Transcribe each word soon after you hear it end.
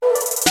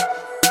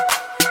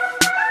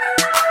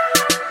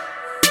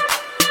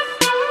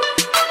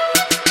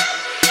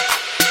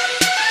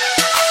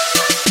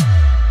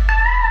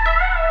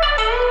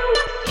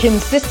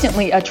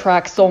consistently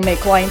attract soulmate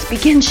clients,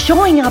 begin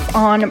showing up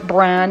on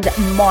brand,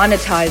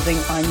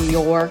 monetizing on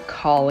your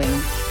calling.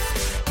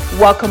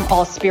 Welcome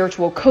all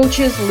spiritual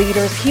coaches,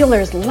 leaders,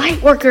 healers,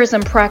 light workers,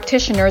 and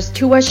practitioners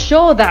to a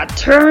show that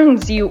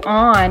turns you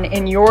on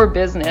in your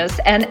business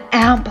and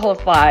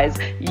amplifies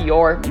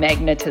your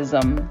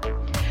magnetism.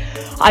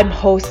 I'm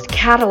host,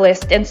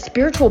 catalyst, and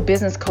spiritual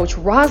business coach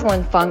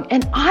Rosalind Fung,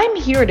 and I'm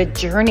here to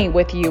journey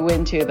with you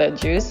into the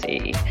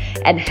juicy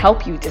and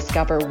help you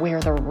discover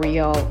where the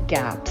real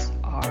gaps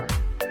are.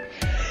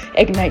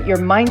 Ignite your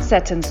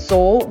mindset and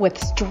soul with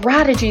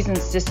strategies and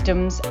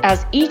systems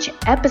as each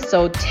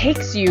episode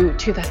takes you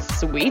to the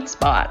sweet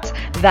spot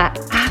that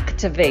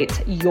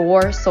activates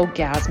your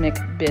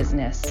soulgasmic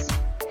business.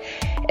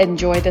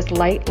 Enjoy this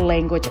light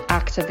language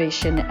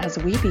activation as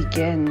we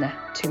begin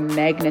to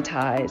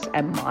magnetize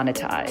and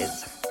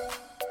monetize.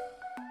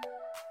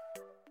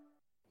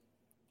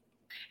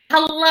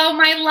 Hello,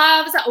 my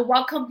loves.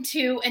 Welcome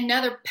to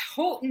another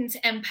potent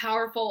and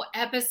powerful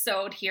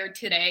episode here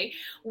today.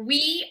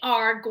 We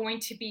are going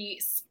to be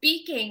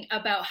speaking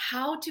about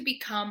how to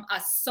become a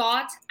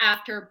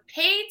sought-after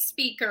paid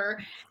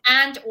speaker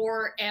and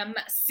or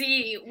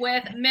MC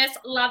with Miss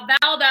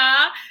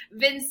Lavelda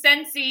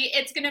Vincenzi.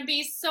 It's going to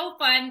be so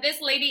fun. This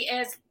lady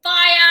is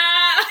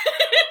fire.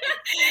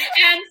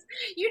 And,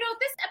 you know,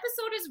 this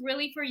episode is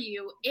really for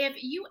you.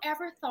 If you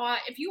ever thought,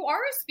 if you are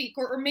a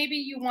speaker or maybe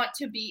you want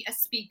to be a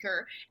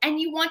speaker and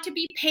you want to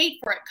be paid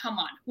for it, come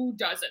on, who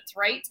doesn't,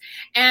 right?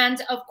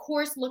 And of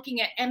course,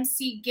 looking at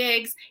MC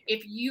gigs,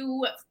 if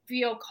you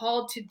feel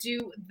called to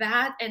do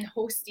that and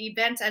host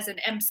events as an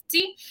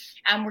MC,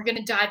 and we're going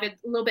to dive a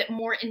little bit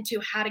more into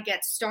how to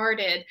get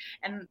started.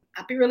 And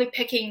I'll be really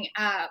picking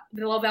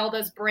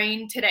Lavelda's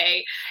brain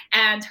today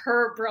and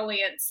her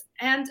brilliance.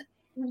 And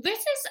this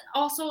is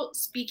also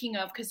speaking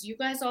of, because you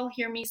guys all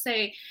hear me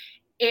say,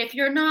 if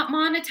you're not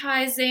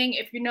monetizing,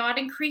 if you're not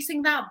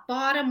increasing that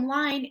bottom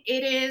line,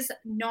 it is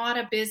not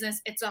a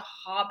business, it's a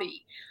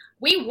hobby.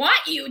 We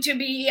want you to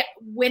be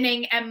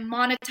winning and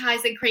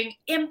monetizing, creating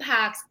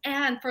impacts,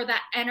 and for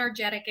that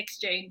energetic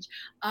exchange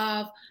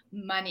of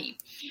money.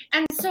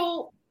 And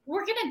so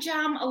we're going to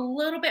jam a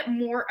little bit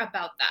more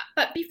about that.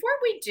 But before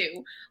we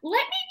do,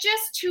 let me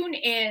just tune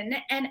in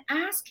and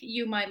ask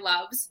you, my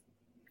loves,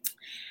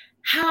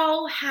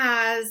 how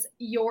has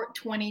your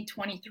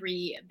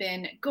 2023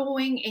 been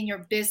going in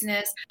your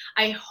business?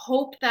 I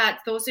hope that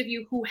those of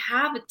you who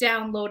have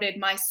downloaded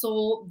my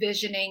Soul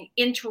Visioning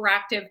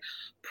interactive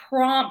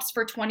prompts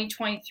for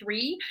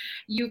 2023,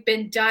 you've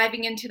been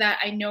diving into that.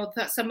 I know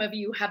that some of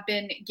you have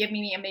been giving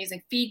me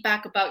amazing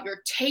feedback about your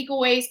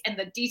takeaways, and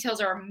the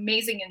details are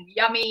amazing and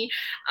yummy.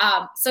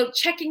 So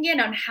checking in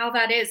on how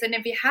that is. And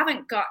if you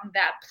haven't gotten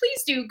that,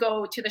 please do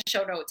go to the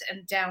show notes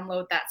and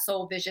download that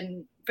Soul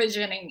Visioning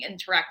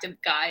interactive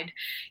guide.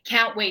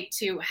 Can't wait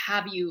to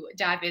have you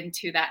dive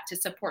into that to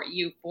support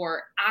you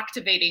for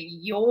activating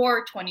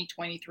your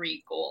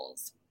 2023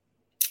 goals.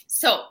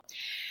 So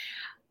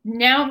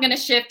now I'm going to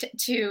shift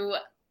to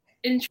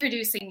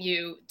introducing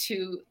you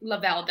to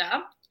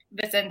Lavelda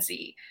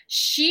Vincenzi.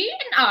 She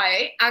and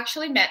I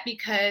actually met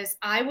because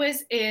I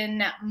was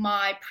in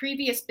my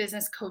previous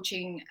business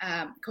coaching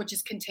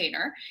coaches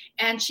container,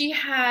 and she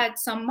had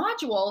some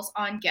modules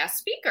on guest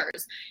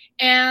speakers.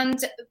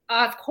 And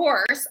of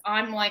course,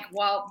 I'm like,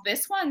 well,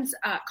 this one's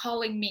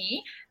calling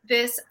me,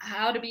 this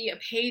how to be a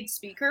paid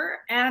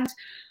speaker. And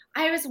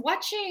I was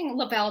watching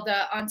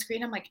Lavelda on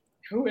screen. I'm like,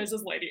 who is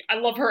this lady? I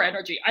love her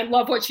energy. I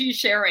love what she's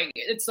sharing.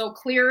 It's so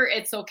clear.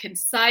 It's so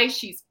concise.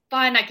 She's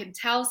fun. I can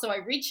tell. So I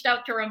reached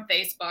out to her on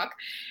Facebook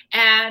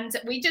and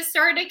we just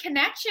started a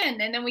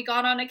connection. And then we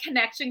got on a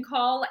connection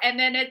call. And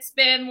then it's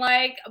been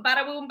like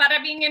bada boom,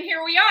 bada bing, and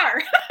here we are.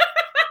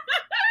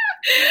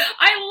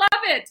 I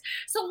love it.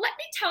 So let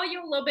me tell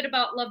you a little bit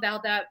about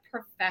Lavelda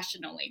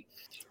professionally.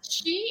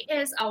 She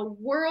is a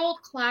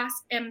world-class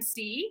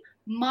MC,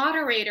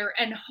 moderator,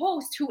 and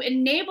host who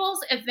enables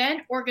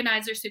event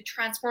organizers to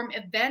transform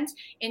events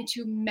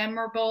into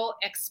memorable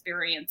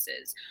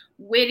experiences.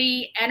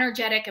 Witty,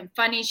 energetic, and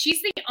funny,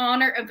 she's the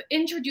honor of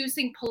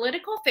introducing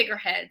political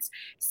figureheads,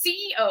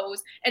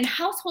 CEOs, and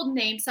household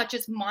names such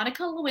as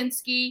Monica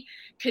Lewinsky,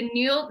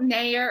 Kunal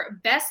Nair,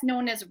 best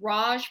known as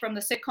Raj from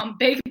the sitcom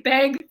Big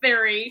Bang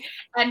Theory,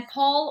 and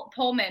Paul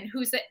Pullman,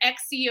 who's the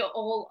ex-CEO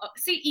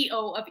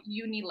of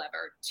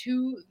Unilever,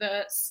 to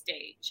the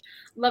stage.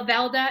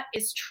 Lavelda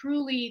is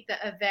truly the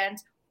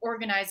event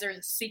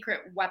organizer's secret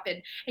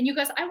weapon. And you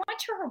guys, I went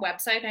to her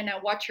website and I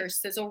watched her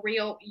sizzle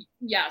reel.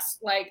 Yes,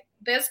 like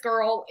this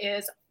girl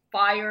is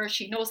fire.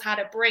 She knows how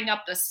to bring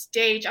up the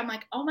stage. I'm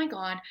like, oh my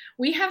God,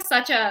 we have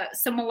such a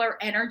similar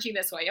energy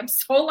this way. I'm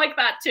so like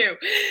that too.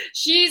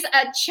 She's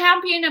a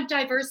champion of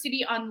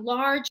diversity on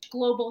large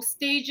global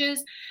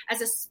stages. As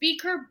a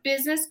speaker,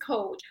 business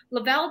coach,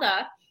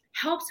 Lavelda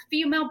helps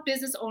female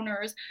business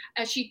owners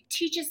as she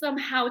teaches them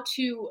how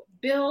to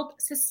build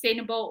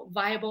sustainable,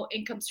 viable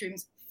income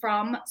streams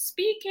from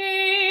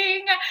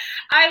speaking.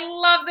 I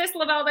love this,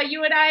 Lavelda.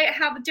 You and I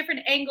have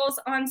different angles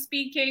on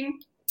speaking.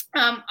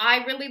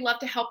 I really love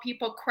to help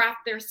people craft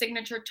their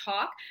signature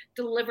talk,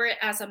 deliver it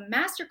as a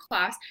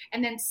masterclass,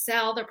 and then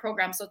sell the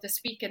program. So to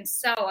speak and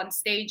sell on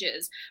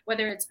stages,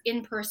 whether it's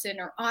in person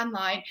or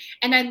online.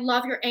 And I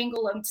love your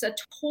angle. It's a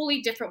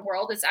totally different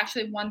world. It's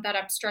actually one that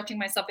I'm stretching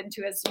myself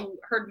into, as you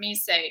heard me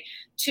say,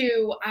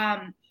 to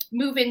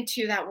move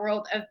into that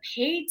world of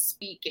paid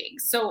speaking.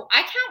 So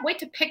I can't wait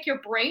to pick your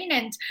brain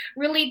and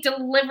really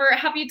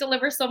have you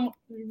deliver some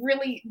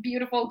really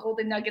beautiful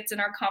golden nuggets in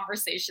our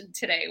conversation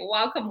today.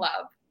 Welcome,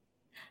 love.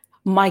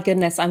 My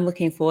goodness, I'm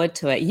looking forward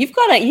to it.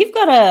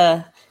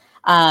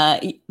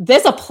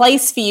 There's a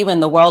place for you in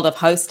the world of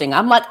hosting.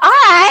 I'm like, all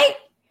right.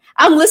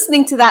 I'm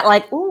listening to that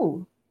like,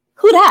 ooh,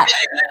 who that?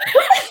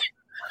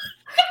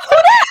 Who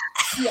that?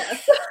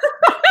 Yes.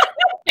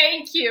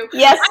 Thank you.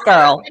 Yes,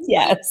 girl.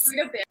 Yes.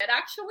 A bit,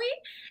 actually.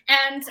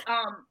 And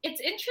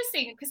it's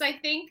interesting because I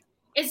think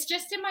it's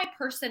just in my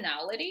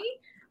personality.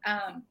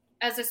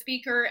 As a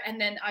speaker, and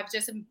then I've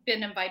just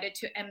been invited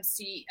to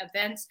MC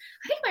events.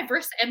 I think my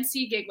first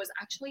MC gig was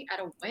actually at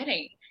a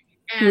wedding.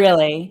 And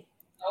really?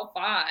 So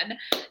fun.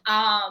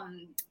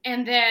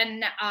 And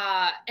then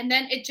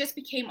it just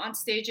became on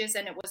stages,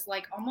 and it was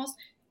like almost,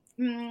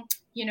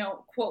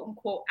 quote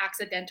unquote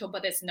accidental,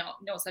 but it's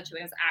no such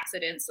thing as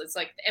accidents. It's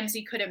like the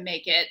MC couldn't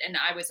make it, and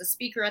I was a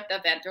speaker at the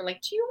event. They're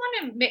like, do you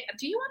want to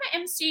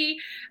MC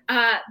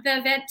the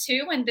event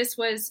too? And this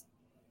was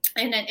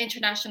in an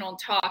international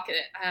talk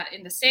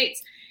in the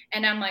States.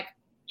 And I'm like,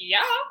 yeah,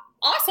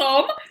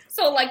 awesome.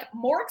 So like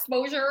more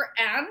exposure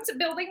and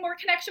building more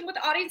connection with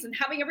the audience and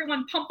having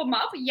everyone pump them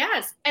up.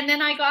 Yes. And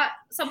then I got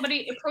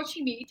somebody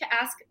approaching me to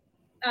ask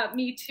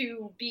me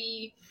to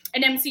be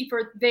an MC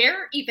for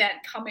their event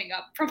coming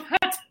up from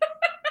that.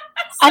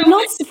 I'm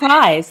not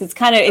surprised.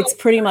 It's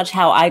pretty much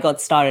how I got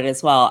started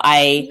as well.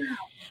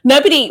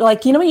 Nobody,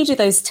 like, when you do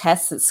those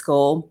tests at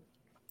school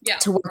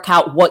to work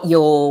out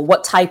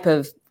what type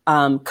of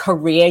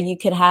career you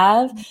could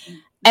have,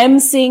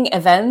 emceeing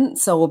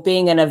events or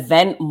being an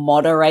event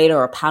moderator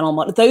or a panel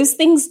moderator, those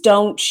things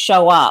don't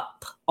show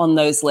up on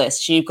those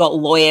lists. You've got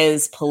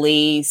lawyers,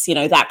 police,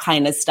 that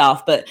kind of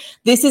stuff. But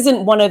this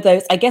isn't one of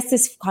those. I guess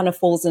this kind of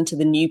falls into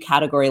the new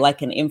category,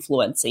 like an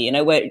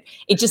influencer, where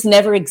it just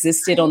never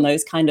existed on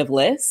those kind of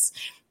lists.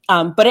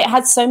 But it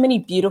had so many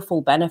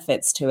beautiful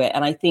benefits to it.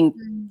 And I think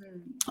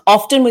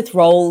often with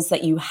roles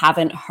that you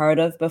haven't heard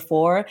of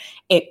before,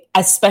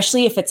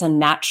 especially if it's a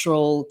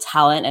natural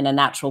talent and a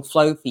natural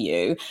flow for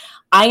you,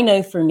 I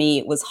know for me,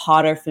 it was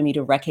harder for me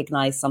to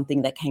recognize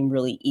something that came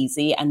really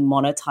easy and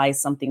monetize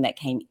something that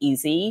came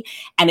easy.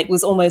 And it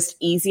was almost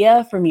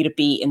easier for me to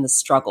be in the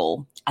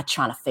struggle at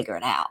trying to figure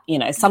it out,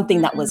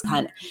 something that was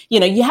kind of,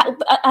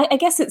 I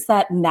guess it's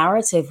that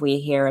narrative we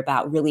hear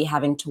about really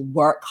having to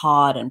work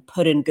hard and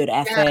put in good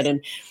effort.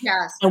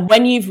 And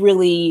when you've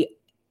really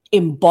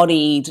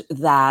embodied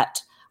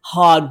that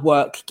hard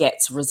work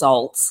gets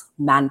results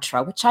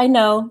mantra, which I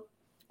know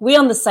we're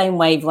on the same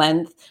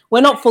wavelength.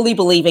 We're not fully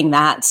believing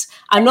that.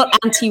 I'm not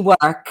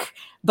anti-work,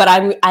 but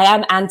I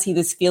am anti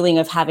this feeling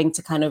of having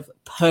to kind of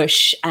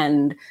push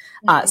and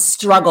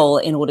struggle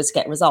in order to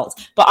get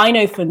results. But I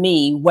know for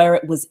me, where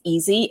it was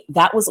easy,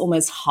 that was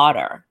almost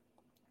harder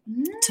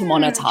to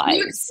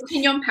monetize.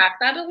 Can you unpack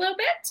that a little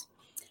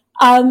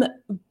bit?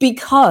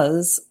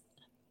 Because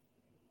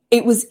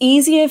it was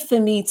easier for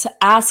me to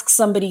ask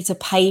somebody to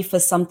pay for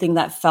something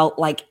that felt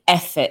like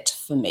effort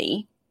for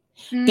me,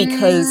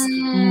 because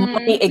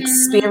my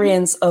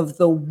experience of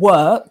the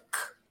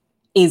work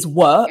is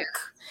work,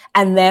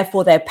 and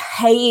therefore they're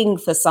paying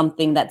for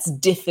something that's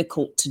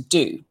difficult to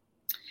do.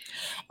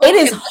 It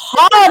is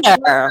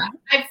harder.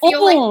 I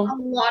feel like a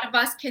lot of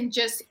us can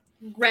just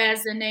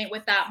resonate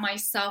with that,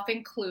 myself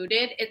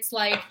included. It's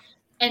like,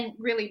 and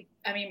really,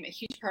 I mean, a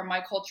huge part of my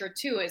culture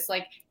too is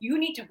like, you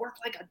need to work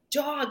like a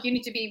dog. You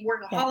need to be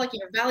workaholic in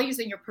your values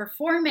and your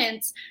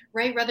performance,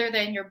 right? Rather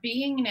than your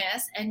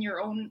beingness and your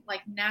own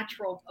like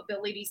natural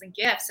abilities and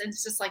gifts. And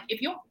it's just like,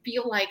 if you don't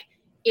feel like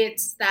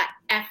it's that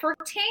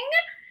efforting,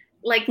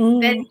 like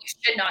then you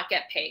should not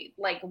get paid.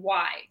 Like,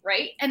 why?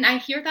 Right. And I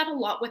hear that a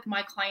lot with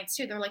my clients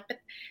too. They're like, but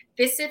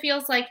this, it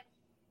feels like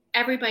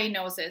everybody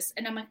knows this.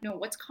 And I'm like, no,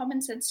 what's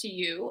common sense to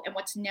you and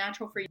what's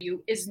natural for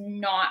you is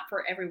not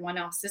for everyone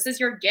else. This is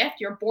your gift.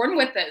 You're born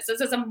with this.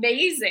 This is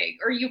amazing.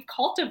 Or you've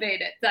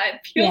cultivated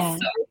that. Feels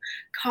so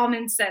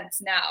common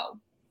sense now.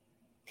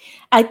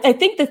 I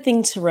think the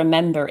thing to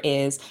remember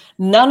is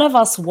none of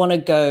us want to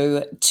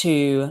go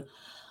to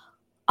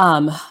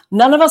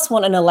none of us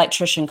want an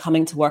electrician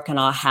coming to work in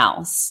our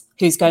house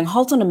who's going,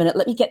 hold on a minute,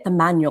 let me get the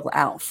manual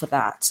out for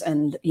that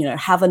and,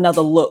 have another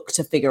look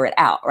to figure it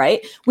out,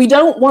 right? We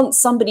don't want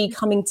somebody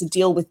coming to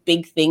deal with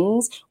big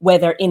things where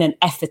they're in an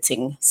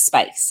efforting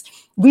space.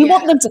 We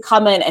want them to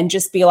come in and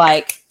just be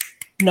like,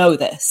 know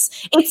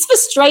this. It's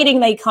frustrating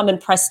they come and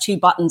press 2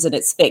 buttons and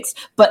it's fixed,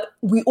 but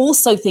we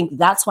also think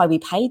that's why we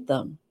paid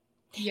them.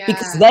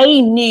 Because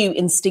they knew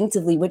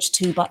instinctively which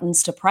 2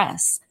 buttons to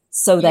press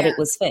so that it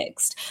was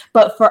fixed.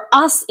 But for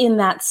us in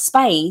that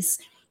space,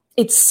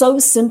 it's so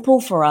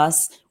simple for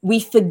us, we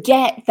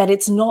forget that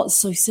it's not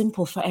so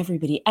simple for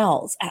everybody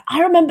else. And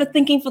I remember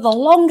thinking for the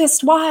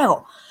longest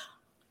while,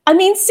 I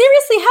mean,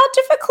 seriously, how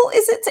difficult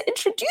is it to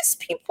introduce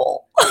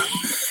people?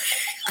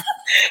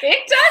 It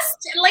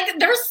does. Like,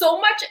 there's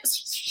so much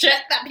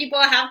shit that people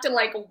have to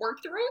like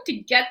work through to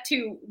get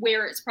to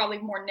where it's probably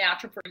more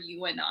natural for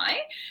you and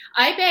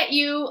I bet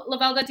you,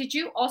 Lavelda, did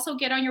you also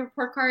get on your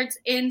report cards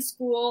in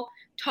school,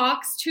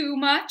 talks too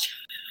much?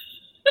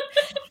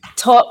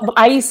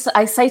 I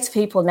say to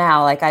people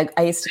now, like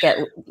I used to get,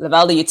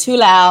 Lavelda, you're too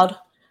loud,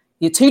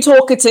 you're too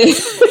talkative,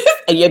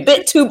 and you're a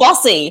bit too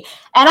bossy.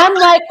 And I'm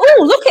like,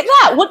 oh, look at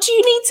that. What do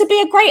you need to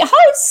be a great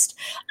host?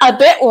 A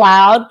bit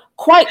loud,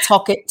 quite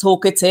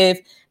talkative,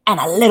 and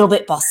a little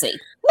bit bossy.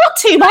 Not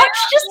too much,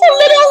 just a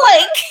little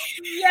like.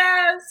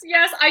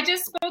 Yes. I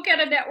just spoke at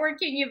a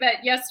networking event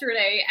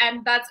yesterday,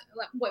 and that's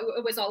what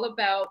it was all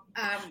about,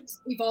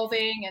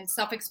 evolving and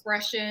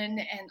self-expression.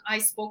 And I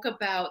spoke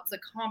about the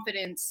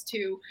confidence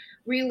to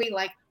really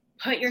like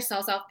put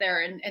yourselves out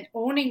there and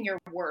owning your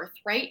worth,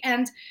 right?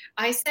 And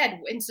I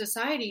said, in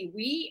society,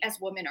 we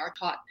as women are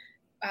taught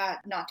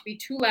not to be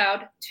too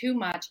loud, too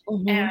much,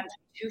 and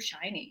too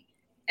shiny.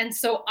 And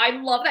so I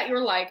love that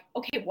you're like,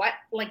 okay, what?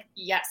 Like,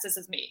 yes, this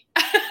is me.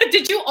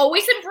 Did you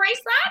always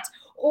embrace that?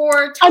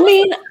 Or tell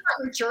us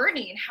about your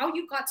journey and how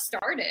you got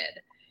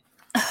started.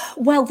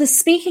 Well, the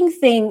speaking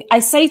thing, I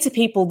say to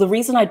people, the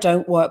reason I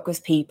don't work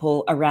with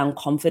people around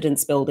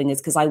confidence building is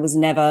because I was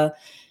never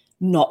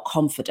not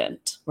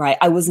confident, right?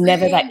 I was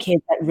never that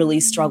kid that really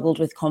struggled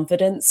with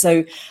confidence.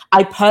 So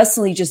I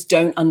personally just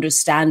don't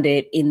understand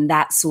it in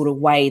that sort of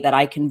way that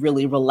I can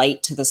really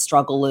relate to the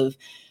struggle of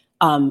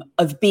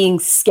being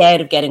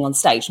scared of getting on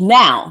stage.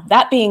 Now,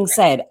 that being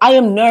said, I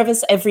am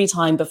nervous every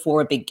time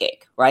before a big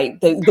gig, right?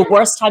 The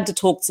worst time to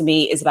talk to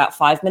me is about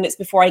 5 minutes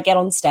before I get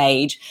on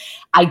stage.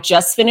 I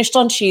just finished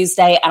on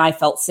Tuesday and I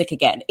felt sick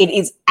again. It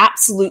is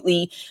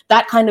absolutely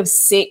that kind of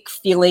sick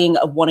feeling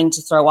of wanting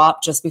to throw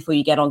up just before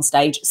you get on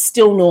stage,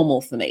 still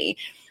normal for me.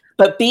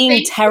 But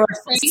being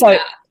terrified,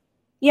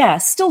 yeah,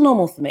 still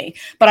normal for me.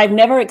 But I've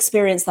never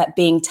experienced that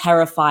being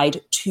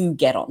terrified to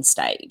get on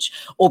stage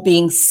or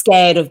being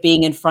scared of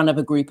being in front of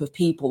a group of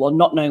people or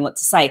not knowing what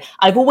to say.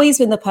 I've always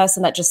been the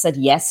person that just said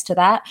yes to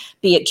that,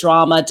 be it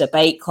drama,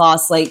 debate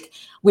class, like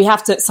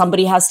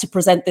somebody has to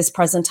present this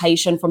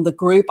presentation from the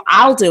group.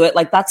 I'll do it.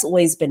 Like, that's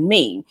always been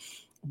me.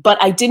 But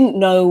I didn't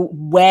know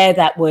where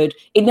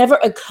it never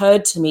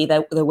occurred to me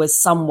that there was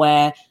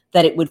somewhere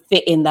that it would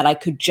fit in, that I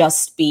could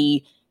just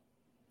be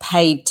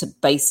paid to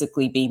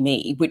basically be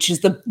me, which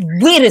is the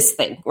weirdest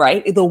thing,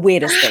 right? The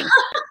weirdest thing.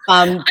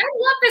 I love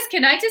this.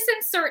 Can I just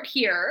insert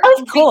here?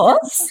 Of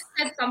course.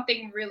 You said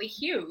something really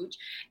huge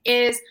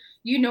is,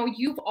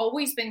 you've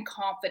always been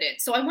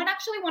confident. So I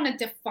actually want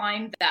to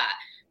define that,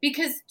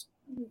 because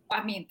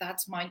I mean,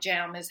 that's my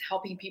jam, is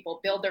helping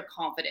people build their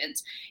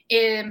confidence.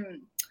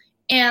 And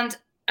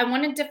I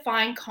want to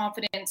define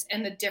confidence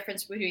and the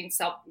difference between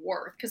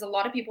self-worth, because a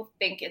lot of people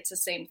think it's the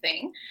same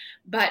thing,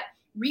 but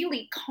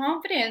really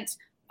confidence,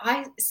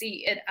 I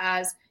see it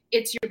as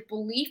it's your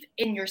belief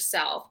in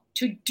yourself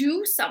to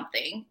do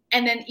something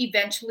and then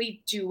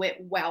eventually do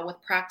it well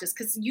with practice.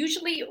 Because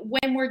usually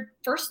when we're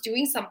first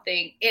doing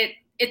something, it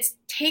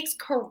takes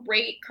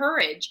great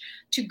courage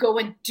to go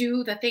and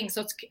do the thing.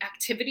 So it's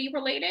activity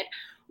related,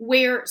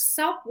 where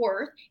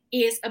self-worth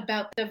is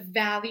about the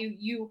value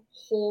you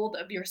hold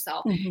of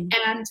yourself.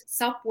 And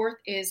self-worth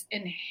is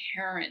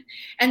inherent.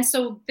 And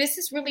so this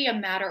is really a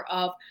matter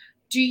of,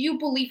 do you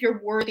believe you're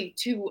worthy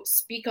to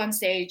speak on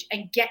stage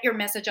and get your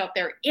message out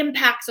there,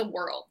 impacts the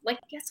world? Like,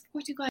 yes, of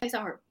course you guys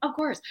are, of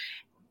course.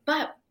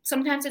 But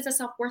sometimes it's a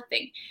self-worth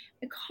thing.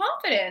 The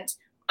confidence,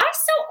 I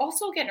still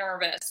also get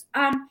nervous.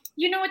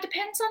 It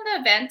depends on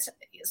the event.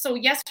 So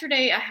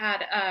yesterday I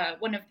had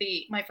one of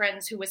my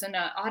friends who was in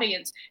the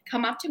audience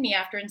come up to me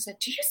after and said,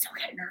 do you still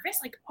get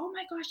nervous? Like, oh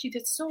my gosh, you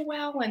did so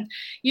well. And,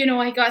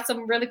 I got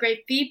some really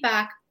great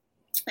feedback.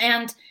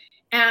 And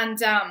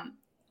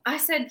I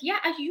said, yeah,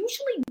 I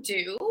usually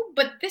do,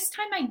 but this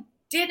time I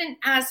didn't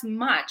as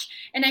much.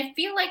 And I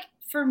feel like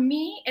for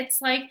me,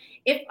 it's like,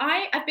 if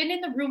I've been in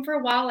the room for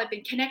a while, I've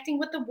been connecting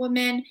with the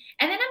woman,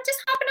 and then I'm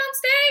just hopping on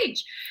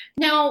stage.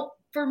 Now,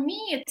 for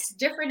me, it's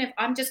different if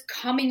I'm just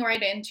coming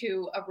right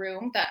into a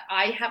room that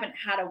I haven't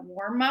had a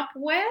warm up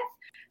with.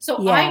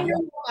 So I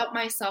know about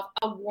myself,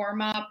 a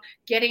warm up,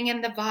 getting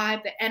in the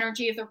vibe, the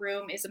energy of the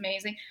room is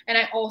amazing. And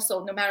I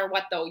also, no matter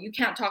what though, you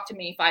can't talk to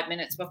me 5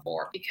 minutes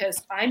before,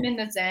 because I'm in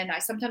the Zen. I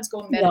sometimes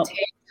go and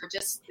meditate or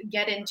just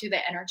get into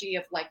the energy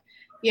of like,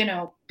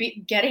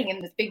 getting in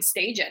the big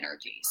stage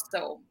energy.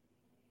 So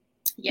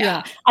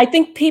yeah. I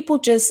think people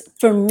just,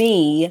 for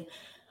me,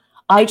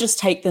 I just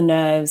take the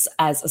nerves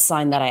as a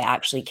sign that I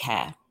actually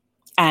care.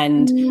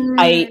 And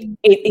I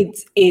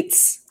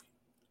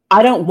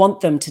don't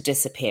want them to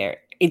disappear.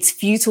 It's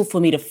futile for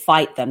me to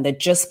fight them. They're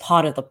just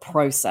part of the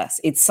process.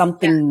 It's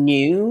something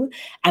new.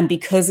 And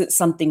because it's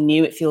something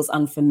new, it feels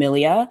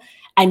unfamiliar.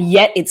 And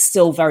yet it's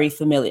still very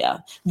familiar.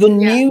 The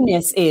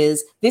newness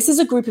is, this is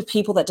a group of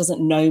people that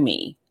doesn't know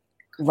me.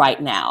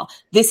 right now.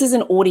 This is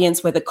an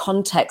audience where the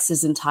context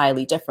is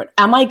entirely different.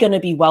 Am I going to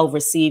be well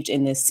received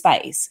in this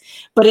space?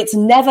 But it's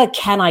never,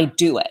 can I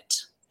do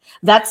it?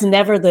 That's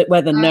never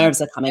where the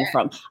nerves are coming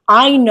from.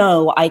 I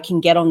know I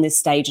can get on this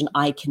stage and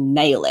I can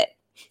nail it.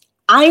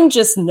 I'm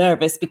just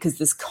nervous because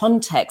this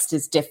context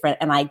is different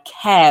and I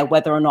care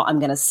whether or not I'm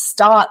going to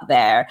start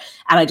there.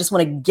 And I just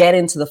want to get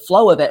into the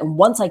flow of it. And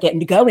once I get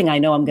going, I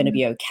know I'm going to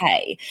be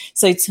okay.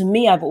 So to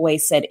me, I've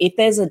always said, if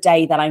there's a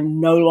day that I'm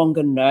no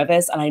longer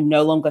nervous and I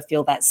no longer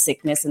feel that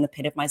sickness in the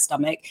pit of my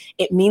stomach,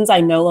 it means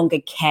I no longer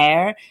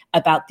care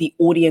about the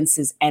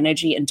audience's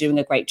energy and doing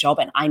a great job.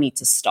 And I need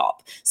to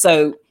stop.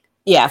 So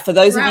yeah, for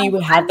those of you who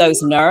have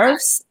those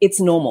nerves,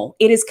 it's normal.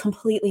 It is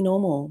completely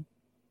normal.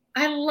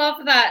 I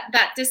love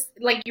that just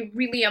like you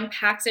really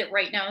unpacks it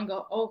right now and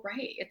go, oh,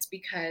 right. It's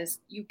because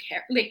you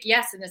care. Like,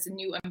 yes, and it's a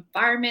new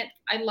environment.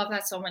 I love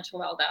that so much,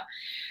 Welda.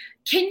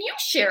 Can you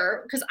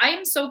share, because I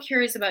am so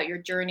curious about your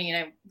journey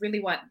and I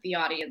really want the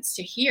audience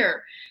to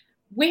hear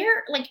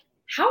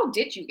how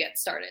did you get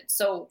started?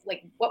 So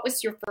like, what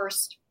was your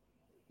first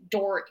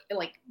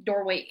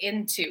doorway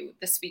into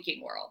the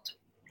speaking world?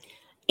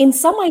 In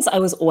some ways, I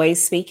was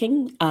always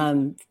speaking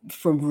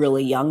from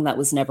really young. That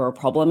was never a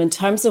problem. In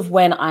terms of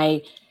when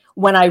I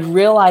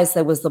realized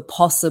there was the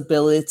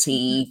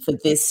possibility for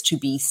this to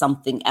be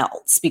something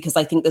else, because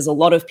I think there's a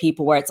lot of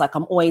people where it's like,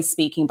 I'm always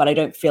speaking, but I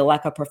don't feel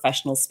like a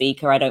professional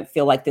speaker. I don't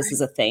feel like this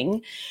is a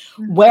thing.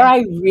 Mm-hmm. Where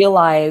I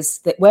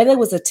realized that where there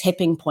was a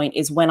tipping point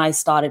is when I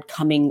started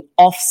coming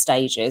off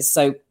stages.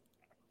 So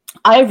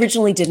I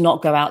originally did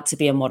not go out to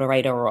be a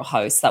moderator or a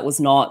host. It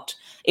was not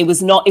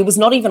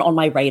even on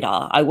my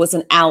radar. I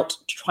wasn't out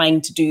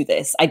trying to do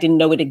this. I didn't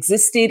know it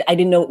existed. I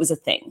didn't know it was a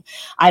thing.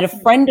 I had a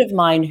friend of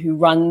mine who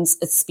runs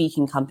a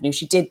speaking company.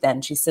 She did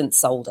then. She's since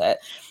sold it.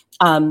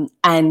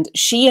 And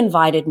she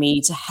invited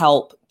me to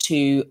help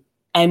to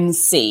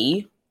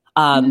MC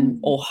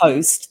or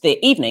host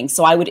the evening.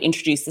 So I would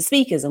introduce the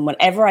speakers. And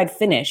whenever I'd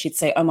finish, she'd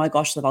say, oh my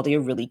gosh, Lavalda,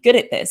 you're really good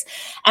at this.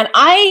 And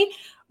I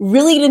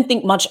really didn't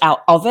think much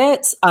out of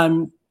it,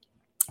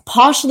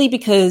 partially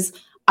because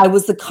I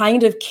was the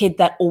kind of kid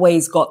that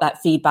always got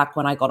that feedback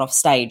when I got off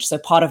stage. So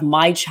part of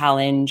my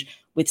challenge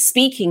with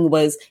speaking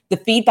was the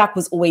feedback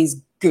was always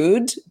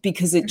good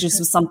because it just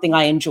was something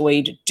I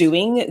enjoyed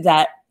doing,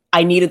 that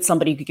I needed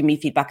somebody who could give me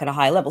feedback at a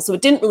high level. So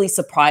it didn't really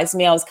surprise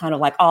me. I was kind of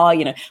like,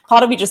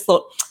 part of me just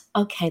thought,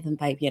 okay, then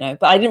babe,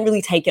 but I didn't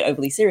really take it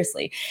overly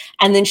seriously.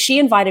 And then she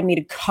invited me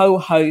to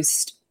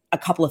co-host a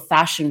couple of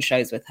fashion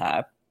shows with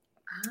her.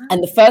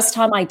 And the first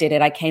time I did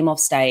it, I came off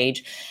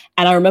stage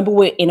and I remember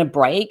we're in a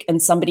break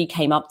and somebody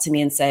came up to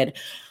me and said,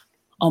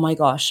 oh my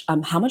gosh,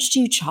 how much do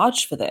you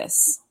charge for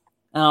this?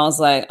 And I was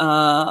like,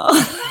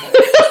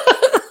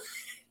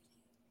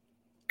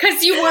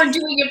 because you weren't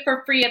doing it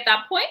for free at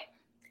that point?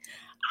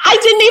 I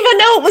didn't even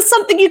know it was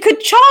something you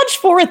could charge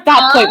for at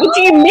that point. What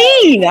do you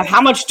mean?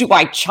 How much do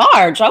I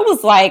charge? I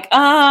was like,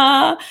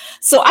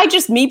 so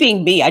me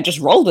being me, I just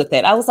rolled with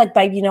it. I was like,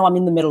 babe, I'm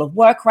in the middle of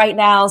work right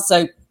now.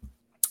 So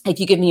if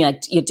you give me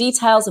your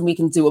details and we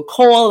can do a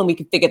call and we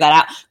can figure that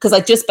out, because I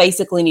just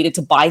basically needed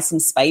to buy some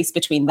space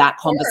between that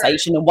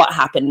conversation and what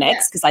happened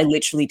next, because I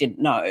literally didn't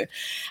know.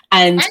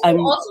 And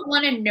you also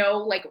want to know,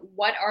 like,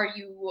 what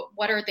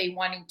are they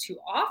wanting to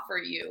offer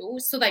you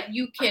so that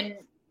you can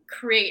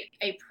create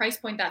a price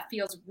point that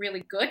feels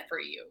really good for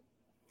you.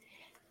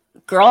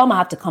 Girl, I'm gonna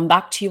have to come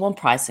back to you on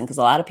pricing because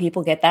a lot of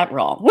people get that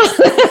wrong.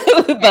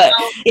 But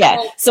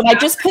yeah, so I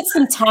just put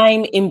some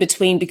time in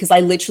between because I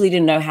literally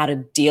didn't know how to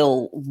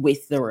deal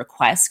with the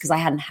request because I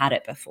hadn't had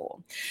it before.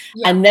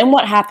 Yeah. And then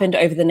what happened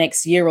over the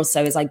next year or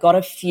so is I got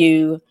a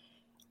few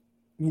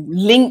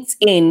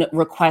LinkedIn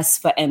requests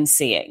for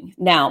MCing.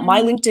 Now,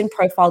 my LinkedIn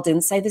profile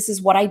didn't say this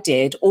is what I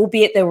did,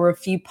 albeit there were a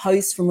few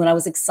posts from when I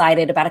was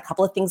excited about a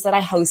couple of things that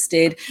I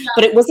hosted,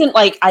 but it wasn't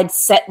like I'd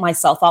set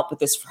myself up with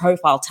this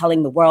profile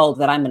telling the world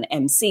that I'm an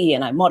MC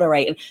and I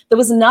moderate. And there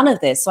was none of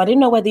this. So I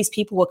didn't know where these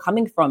people were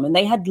coming from, and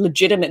they had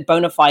legitimate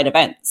bona fide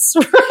events,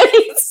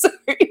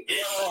 right?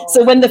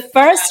 So when the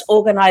first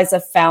organizer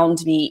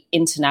found me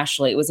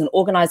internationally, it was an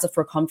organizer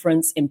for a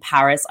conference in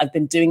Paris. I've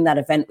been doing that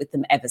event with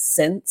them ever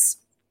since.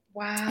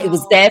 Wow. It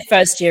was their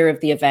first year of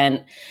the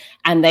event,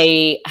 and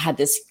they had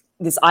this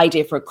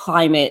idea for a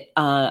climate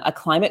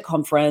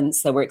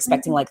conference. They were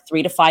expecting like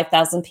 3,000 to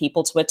 5,000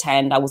 people to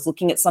attend. I was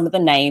looking at some of the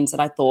names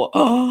and I thought,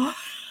 oh,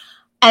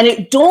 and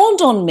it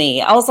dawned on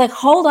me. I was like,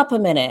 hold up a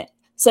minute.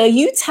 So are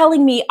you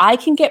telling me I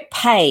can get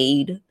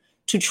paid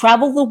to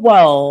travel the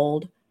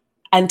world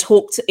and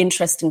talk to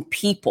interesting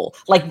people?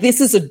 Like,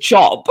 this is a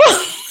job.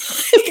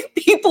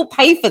 People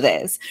pay for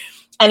this.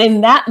 And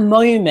in that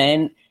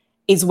moment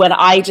is when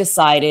I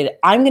decided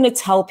I'm going to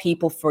tell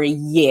people for a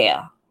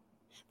year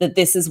that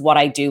this is what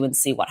I do and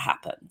see what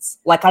happens.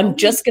 Like, I'm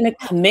just going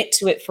to commit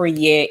to it for a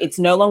year. It's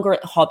no longer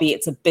a hobby.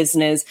 It's a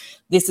business.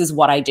 This is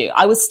what I do.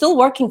 I was still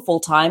working full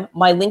time.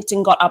 My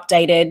LinkedIn got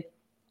updated.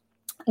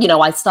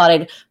 I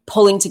started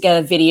pulling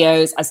together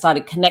videos. I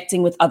started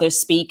connecting with other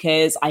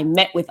speakers. I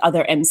met with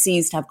other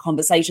MCs to have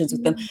conversations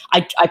with them.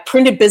 I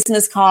printed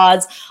business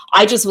cards.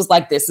 I just was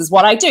like, this is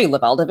what I do.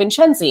 Lavelda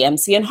Vincenzi,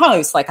 MC and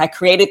host. Like I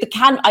created the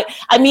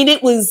I mean,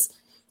 it was,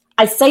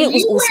 I say it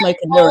was all smoke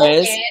and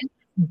mirrors,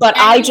 but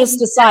I just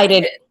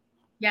decided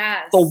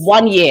for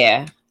 1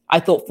 year, I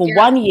thought for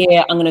 1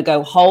 year, I'm going to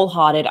go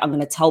wholehearted. I'm going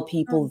to tell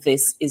people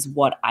this is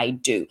what I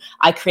do.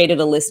 I created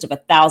a list of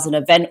 1,000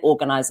 event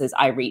organizers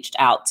I reached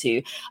out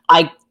to.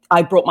 I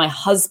brought my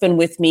husband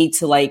with me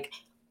to like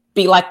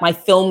be like my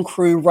film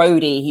crew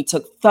roadie. He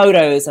took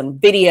photos and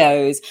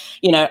videos.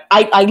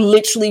 I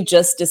literally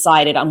just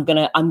decided I'm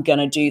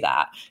gonna do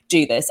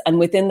this. And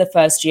within the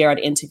first year, I'd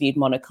interviewed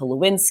Monica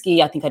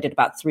Lewinsky. I think I did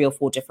about 3 or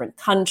 4 different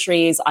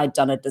countries. I'd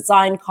done a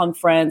design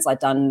conference. I'd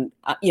done,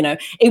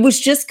 it was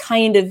just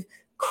kind of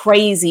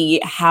crazy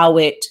how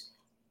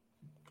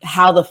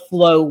the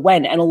flow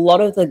went, and a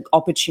lot of the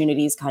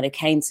opportunities kind of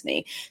came to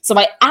me. So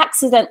I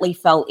accidentally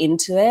fell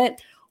into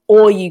it,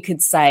 or you could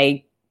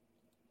say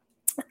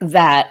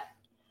that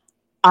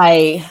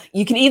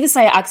you can either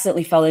say I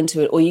accidentally fell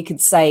into it, or you could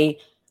say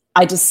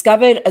I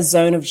discovered a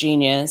zone of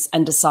genius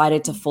and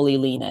decided to fully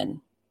lean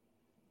in.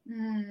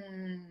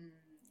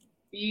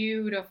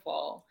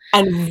 Beautiful.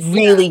 And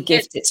really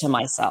gift it to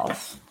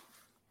myself.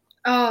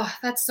 Oh,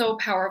 that's so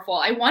powerful.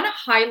 I want to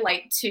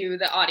highlight to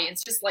the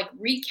audience, just like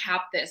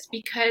recap this,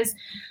 because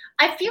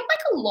I feel like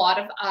a lot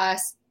of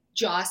us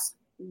just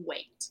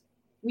wait.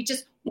 We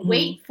just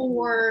wait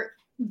for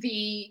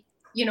the,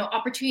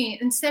 opportunity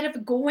instead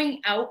of going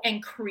out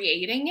and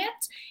creating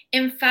it.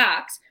 In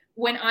fact,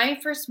 when I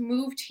first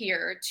moved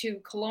here to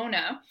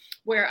Kelowna,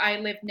 where I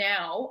live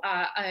now,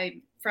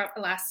 from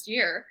last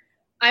year,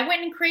 I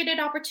went and created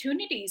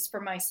opportunities for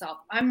myself.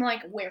 I'm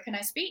like, where can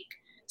I speak?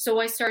 So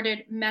I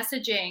started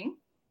messaging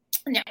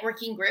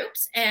networking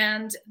groups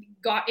and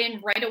got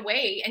in right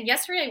away. And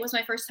yesterday was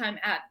my first time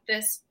at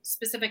this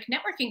specific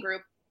networking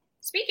group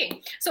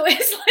speaking. So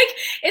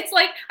it's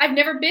like I've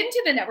never been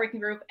to the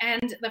networking group,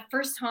 and the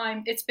first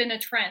time it's been a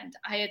trend.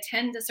 I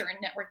attend a certain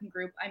networking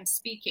group, I'm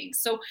speaking.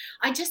 So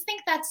I just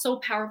think that's so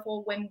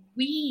powerful when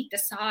we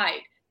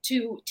decide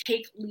to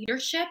take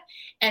leadership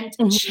and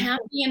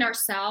champion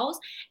ourselves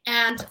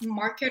and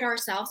market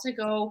ourselves to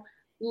go,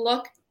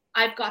 look,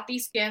 I've got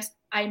these gifts.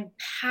 I'm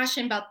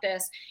passionate about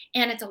this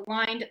and it's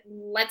aligned.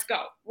 Let's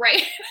go.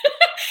 Right.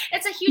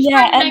 It's a huge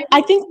part. And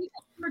I think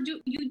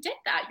you did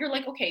that. You're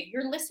like, okay,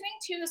 you're listening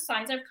to the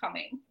signs that are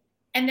coming.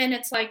 And then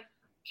it's like,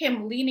 okay,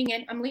 I'm leaning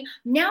in.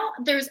 Now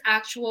there's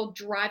actual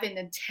drive and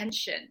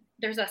intention.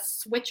 There's a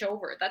switch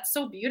over. That's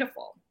so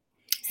beautiful.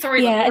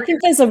 Sorry. Yeah. I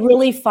think there's a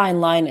really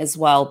fine line as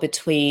well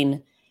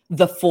between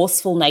the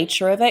forceful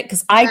nature of it.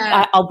 Because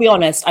I'll be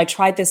honest, I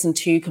tried this in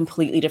 2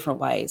 completely different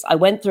ways. I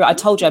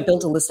told you I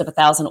built a list of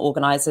 1,000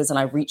 organizers and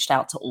I reached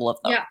out to all of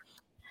them. Yeah.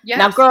 Yes.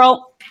 Now,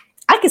 girl,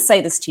 I could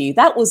say this to you.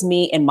 That was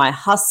me in my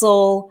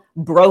hustle,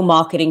 bro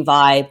marketing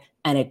vibe,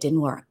 and it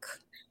didn't work.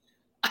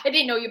 I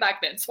didn't know you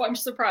back then, so I'm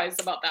surprised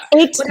about that.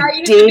 It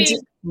did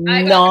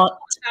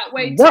not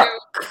work.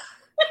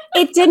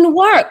 It didn't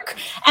work.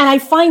 And I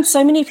find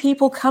so many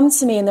people come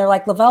to me and they're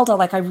like, Lavelda,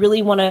 like I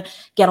really want to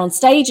get on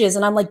stages.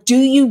 And I'm like, do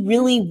you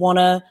really want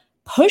to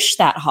push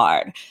that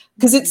hard?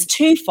 Because it's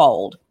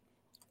twofold.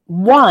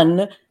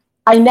 One,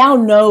 I now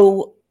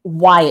know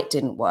why it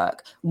didn't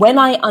work. When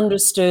I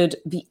understood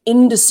the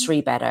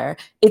industry better,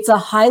 it's a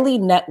highly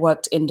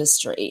networked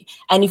industry.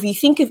 And if you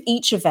think of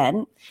each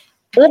event,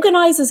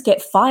 organizers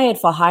get fired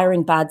for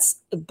hiring bad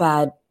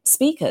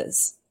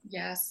speakers.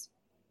 Yes.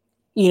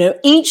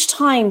 Each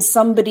time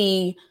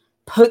somebody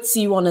puts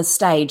you on a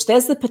stage,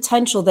 there's the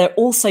potential they're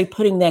also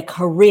putting their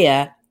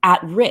career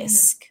at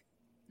risk.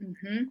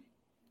 Mm-hmm.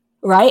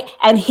 Right?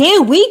 And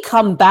here we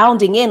come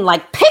bounding in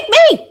like, pick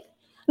me.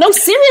 No,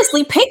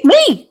 seriously, pick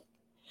me.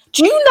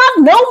 Do you not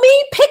know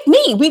me? Pick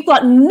me. We've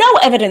got no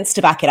evidence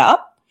to back it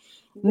up.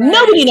 Right.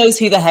 Nobody knows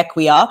who the heck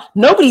we are.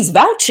 Nobody's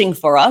vouching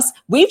for us.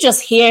 We're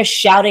just here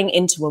shouting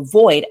into a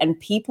void, and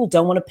people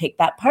don't want to pick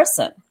that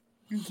person.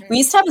 Mm-hmm. We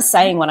used to have a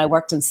saying when I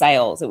worked in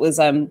sales. It was,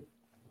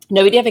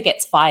 nobody ever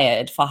gets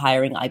fired for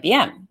hiring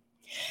IBM.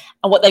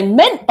 And what they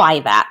meant by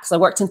that, because I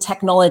worked in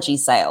technology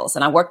sales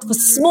and I worked for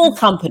small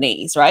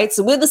companies, right?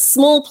 So we're the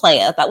small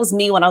player. That was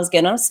me when I was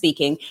getting on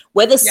speaking.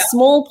 We're the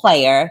small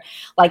player.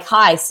 Like,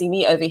 hi, see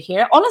me over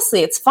here.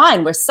 Honestly, it's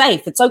fine. We're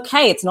safe. It's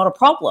okay. It's not a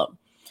problem.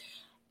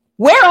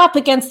 We're up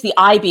against the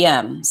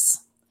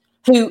IBMs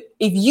who,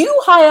 if you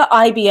hire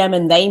IBM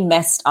and they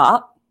messed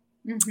up,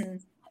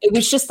 it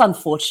was just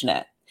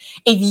unfortunate.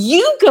 If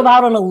you go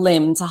out on a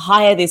limb to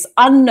hire this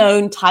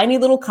unknown tiny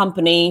little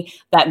company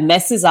that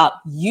messes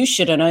up, you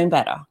should have known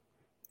better.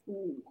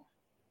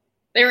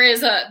 There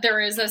is a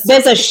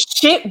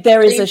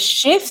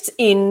shift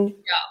in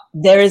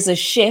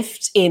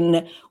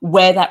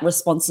where that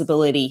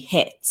responsibility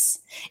hits.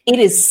 It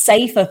is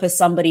safer for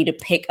somebody to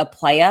pick a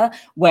player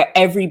where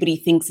everybody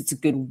thinks it's a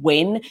good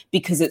win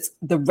because it's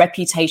the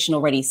reputation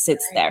already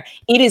sits there.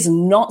 It is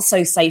not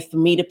so safe for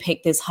me to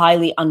pick this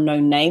highly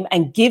unknown name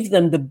and give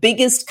them the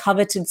biggest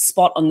coveted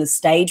spot on the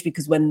stage,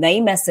 because when they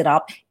mess it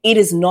up, it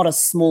is not a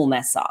small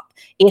mess up.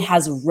 It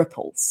has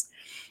ripples.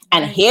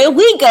 And here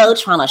we go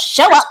trying to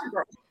show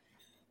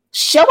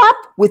up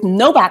with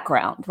no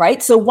background,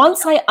 right? So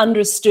once I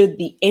understood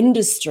the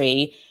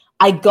industry,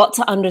 I got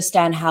to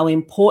understand how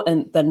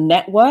important the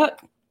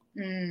network,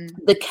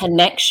 the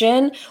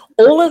connection,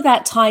 all of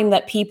that time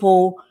that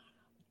people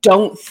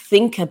don't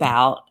think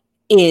about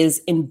is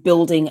in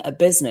building a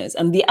business.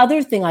 And the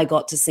other thing I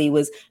got to see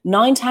was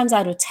 9 times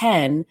out of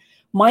 10,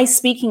 my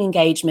speaking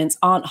engagements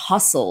aren't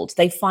hustled.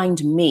 They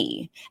find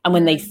me. And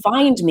when they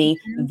find me,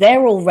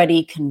 they're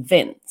already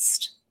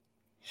convinced.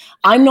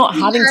 I'm not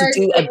having to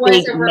do a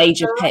big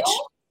major pitch.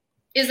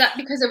 Is that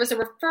because it was a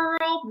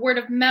referral, word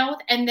of mouth,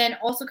 and then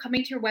also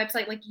coming to your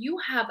website? Like, you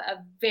have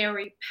a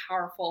very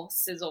powerful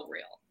sizzle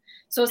reel.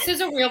 So a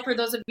sizzle reel, for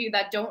those of you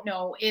that don't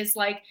know, is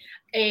like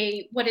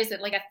what is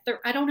it? Like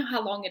I don't know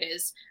how long it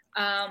is.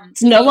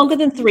 It's no longer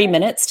than 3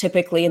 minutes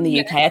typically in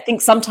the UK. I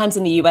think sometimes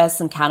in the US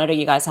and Canada,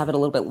 you guys have it a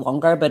little bit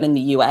longer, but in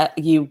the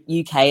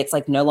UK, it's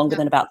like no longer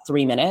than about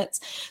 3 minutes.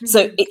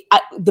 So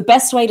the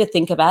best way to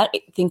think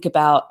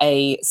about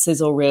a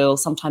sizzle reel,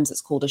 sometimes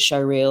it's called a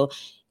show reel.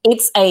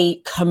 It's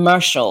a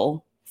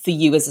commercial for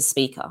you as a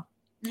speaker.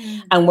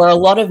 And where a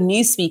lot of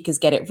new speakers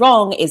get it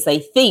wrong is they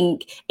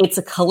think it's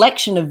a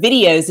collection of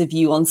videos of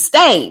you on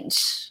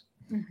stage.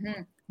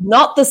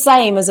 Not the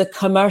same as a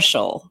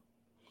commercial.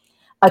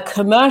 A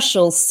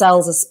commercial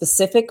sells a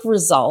specific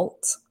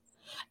result,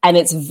 and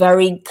it's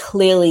very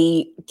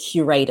clearly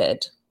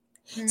curated.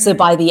 So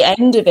by the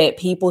end of it,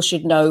 people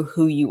should know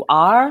who you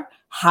are,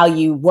 how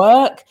you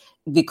work.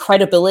 The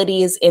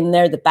credibility is in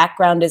there, the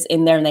background is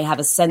in there, and they have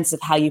a sense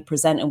of how you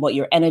present and what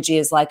your energy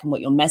is like and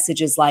what your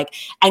message is like.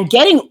 And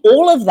getting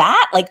all of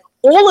that, like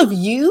all of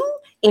you,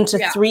 into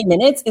 3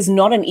 minutes is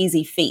not an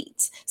easy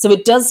feat. So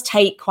it does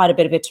take quite a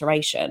bit of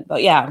iteration.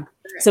 But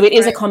so it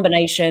is a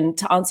combination.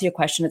 To answer your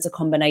question, it's a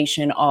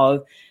combination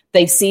of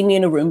they've seen me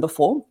in a room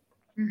before.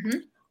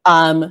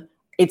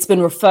 It's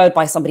been referred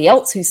by somebody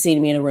else who's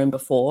seen me in a room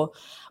before.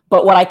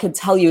 But what I can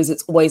tell you is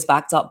it's always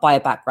backed up by a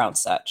background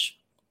search.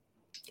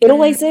 It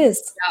always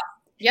is.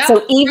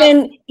 So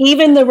even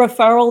the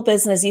referral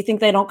business, you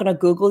think they're not going to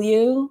Google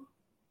you?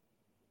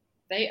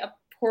 They, of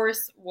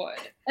course, would.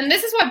 And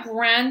this is why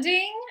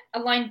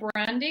aligned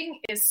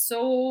branding is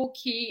so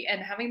key, and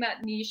having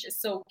that niche is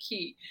so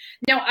key.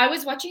 Now, I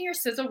was watching your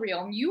sizzle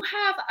reel, and you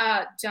have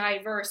a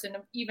diverse, and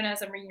even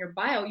as I'm reading your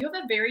bio, you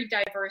have a very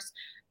diverse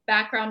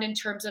background in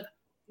terms of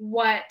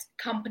what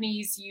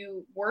companies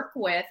you work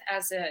with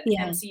as an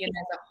MC and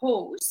as a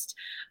host.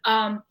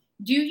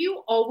 Do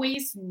you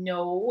always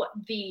know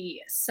the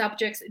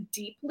subjects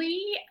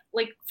deeply?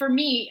 Like, for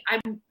me,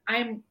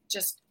 I'm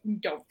just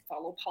don't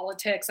follow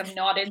politics. I'm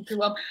not into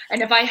them.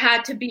 And if I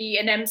had to be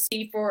an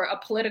MC for a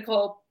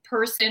political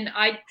person,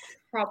 I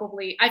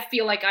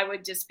feel like I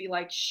would just be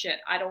like, shit,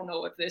 I don't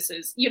know if this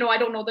is, I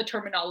don't know the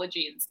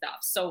terminology and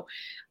stuff. So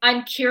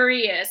I'm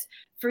curious,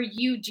 for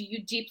you, do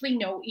you deeply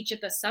know each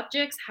of the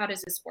subjects? How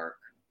does this work?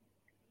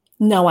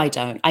 No, I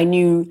don't. I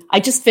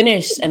just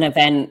finished an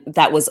event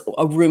that was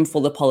a room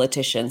full of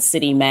politicians,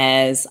 city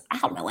mayors. I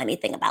don't know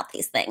anything about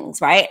these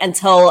things, right?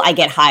 Until I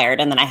get hired,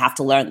 and then I have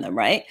to learn them,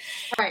 right?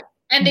 Right.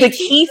 And the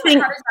key thing,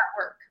 how does that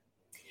work?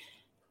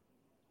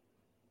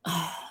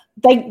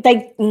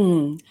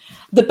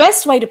 The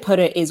best way to put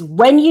it is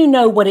when you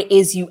know what it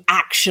is you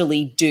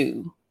actually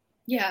do.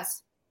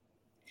 Yes.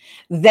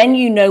 Then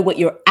you know what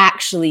you're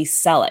actually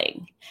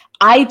selling.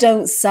 I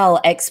don't sell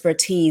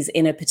expertise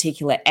in a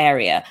particular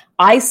area.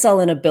 I sell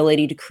an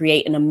ability to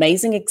create an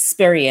amazing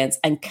experience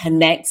and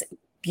connect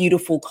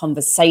beautiful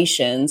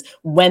conversations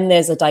when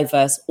there's a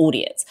diverse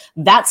audience.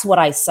 That's what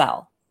I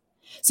sell.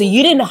 So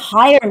you didn't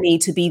hire me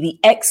to be the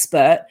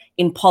expert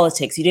in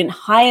politics. You didn't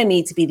hire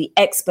me to be the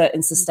expert in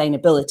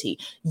sustainability.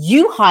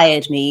 You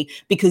hired me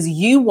because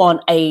you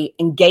want an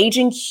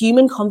engaging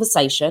human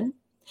conversation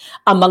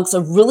amongst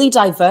a really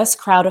diverse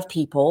crowd of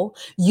people.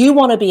 You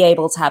want to be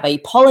able to have a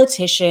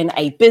politician,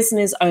 a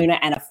business owner,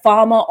 and a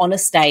farmer on a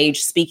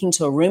stage speaking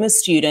to a room of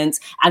students,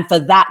 and for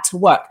that to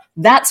work.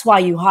 That's why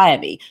you hire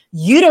me.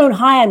 You don't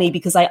hire me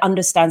because I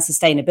understand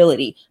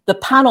sustainability. The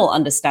panel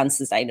understands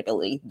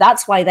sustainability.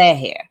 That's why they're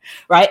here,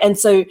 right? And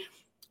so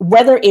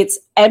whether it's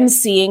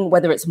emceeing,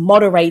 whether it's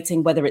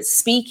moderating, whether it's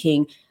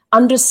speaking,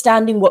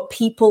 understanding what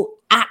people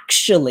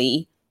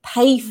actually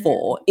pay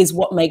for is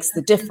what makes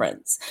the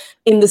difference.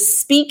 In the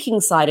speaking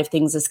side of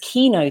things, as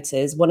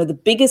keynoters, one of the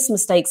biggest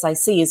mistakes I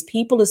see is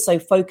people are so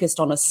focused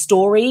on a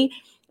story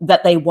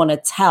that they want to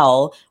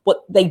tell.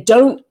 What they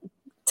don't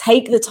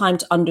take the time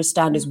to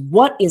understand is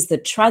what is the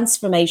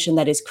transformation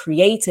that is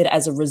created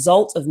as a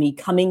result of me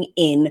coming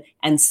in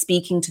and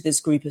speaking to this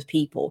group of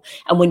people.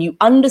 And when you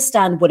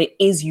understand what it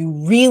is you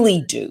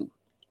really do,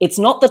 it's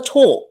not the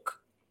talk.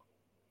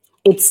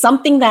 It's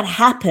something that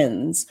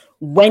happens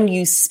when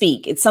you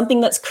speak. It's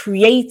something that's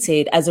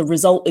created as a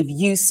result of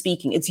you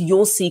speaking. It's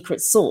your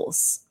secret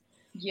sauce.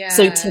 Yeah.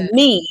 So to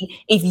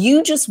me, if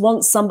you just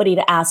want somebody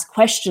to ask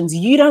questions,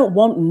 you don't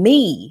want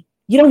me.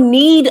 You don't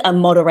need a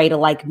moderator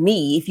like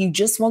me if you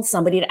just want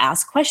somebody to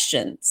ask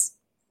questions.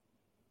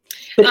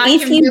 But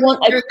if you really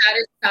want, that is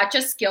such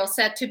a skill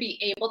set to be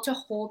able to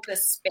hold the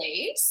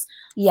space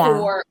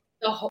for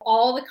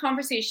all the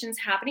conversations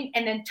happening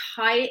and then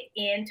tie it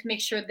in to make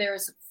sure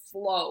there's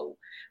flow,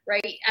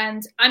 right?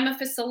 And I'm a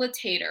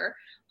facilitator.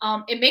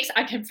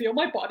 I can feel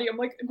my body. I'm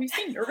like, it makes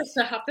me nervous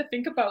to have to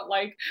think about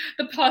like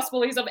the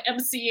possibilities of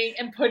emceeing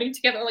and putting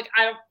together. Like,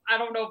 I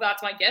don't know if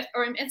that's my gift,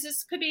 or it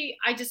just could be,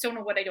 I just don't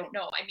know what I don't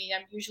know. I mean,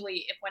 I'm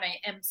usually, when I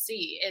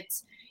MC,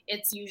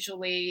 it's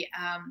usually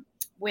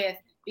with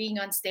being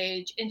on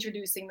stage,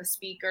 introducing the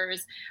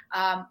speakers,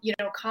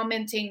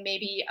 commenting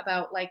maybe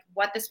about like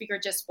what the speaker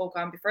just spoke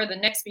on before the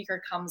next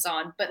speaker comes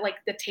on, but like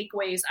the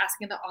takeaways,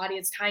 asking the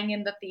audience, tying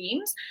in the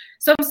themes.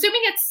 So I'm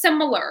assuming it's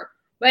similar.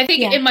 But I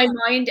think in my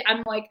mind,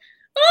 I'm like,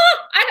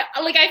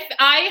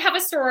 I have a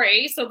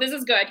story. So this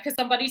is good because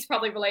somebody's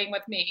probably relating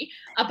with me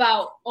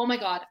about, oh my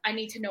God, I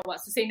need to know about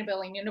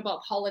sustainability, I need to know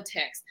about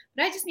politics.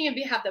 But I just need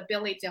to have the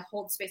ability to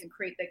hold space and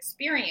create the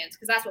experience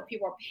because that's what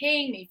people are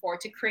paying me for,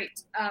 to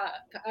create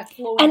a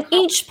flow. And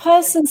each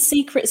person's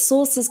secret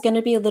sauce is going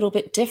to be a little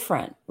bit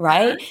different,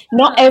 right?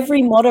 Not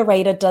every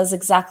moderator does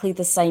exactly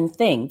the same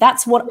thing.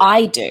 That's what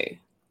I do,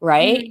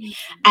 right?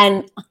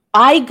 And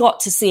I got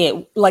to see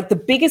it. Like, the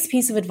biggest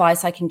piece of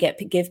advice I can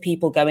give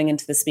people going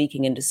into the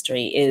speaking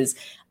industry is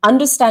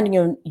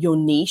understanding your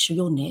niche or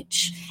your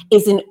niche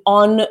is an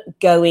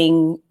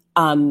ongoing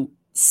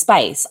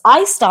space.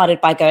 I started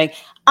by going,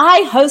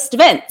 I host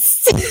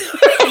events.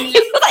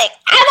 Like,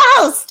 I'm a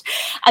host.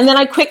 And then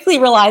I quickly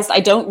realized I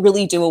don't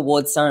really do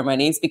award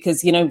ceremonies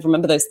because,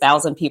 remember those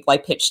 1,000 people I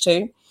pitched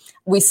to?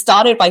 We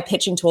started by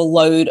pitching to a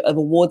load of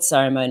award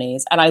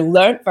ceremonies. And I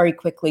learned very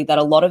quickly that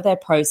a lot of their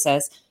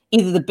process,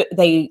 either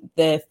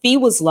the fee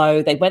was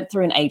low, they went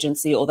through an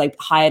agency, or they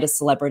hired a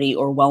celebrity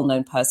or a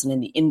well-known person in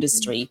the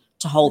industry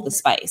to hold the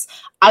space.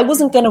 I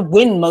wasn't going to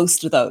win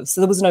most of those,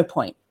 so there was no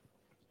point.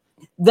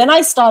 Then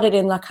I started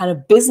in that kind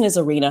of business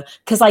arena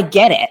because I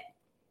get it.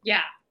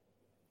 Yeah.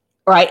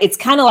 Right? It's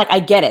kind of like,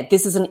 I get it.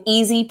 This is an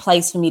easy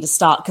place for me to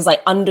start because I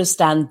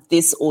understand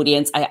this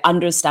audience. I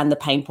understand the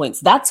pain points.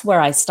 That's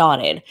where I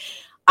started.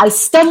 I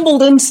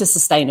stumbled into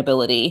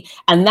sustainability,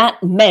 and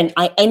that meant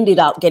I ended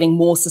up getting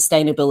more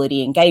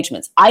sustainability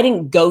engagements. I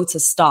didn't go to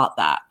start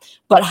that,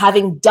 but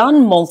having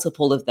done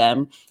multiple of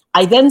them,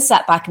 I then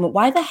sat back and went,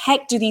 why the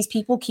heck do these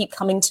people keep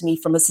coming to me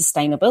from a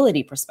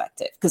sustainability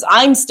perspective? Because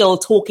I'm still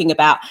talking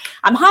about,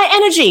 I'm high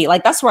energy.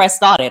 Like, that's where I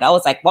started. I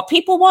was like, what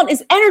people want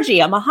is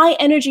energy. I'm a high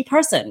energy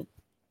person.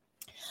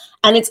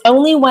 And it's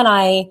only when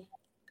I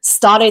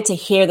started to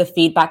hear the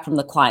feedback from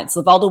the clients,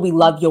 Lavelda, we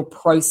love your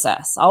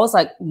process. I was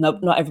like,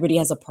 nope, not everybody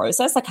has a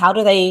process. Like, how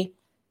do they,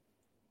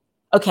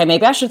 okay,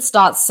 maybe I should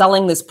start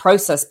selling this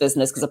process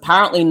business because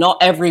apparently not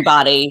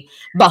everybody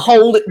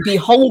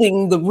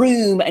beholding the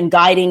room and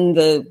guiding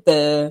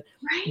the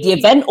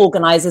event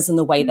organizers in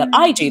the way that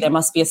I do. There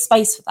must be a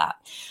space for that.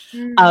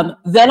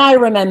 Then I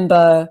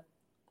remember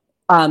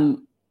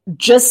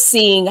just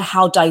seeing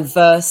how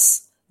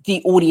diverse the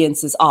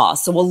audiences are.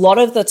 So a lot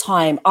of the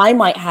time I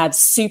might have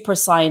super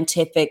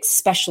scientific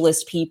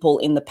specialist people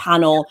in the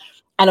panel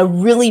and a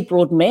really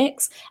broad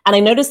mix. And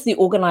I noticed the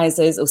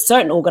organizers, or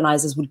certain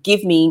organizers, would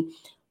give me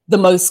the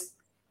most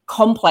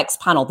complex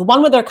panel, the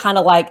one where they're kind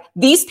of like,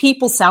 these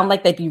people sound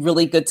like they'd be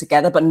really good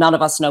together, but none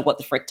of us know what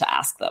the frick to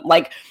ask them.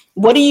 Like,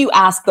 what do you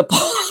ask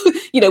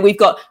we've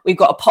got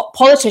a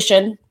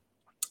politician,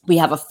 we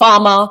have a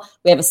farmer,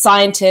 we have a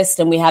scientist,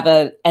 and we have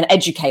an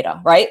educator,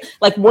 right?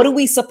 Like, what are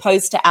we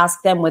supposed to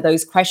ask them where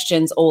those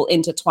questions all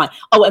intertwine?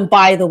 Oh, and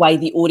by the way,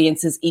 the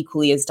audience is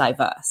equally as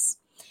diverse,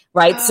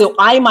 right? So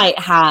I might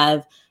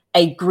have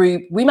a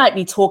group, we might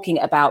be talking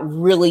about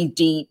really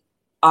deep,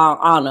 I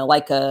don't know,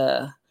 like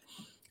a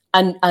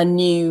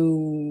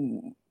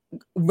new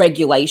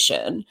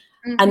regulation.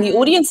 And the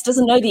audience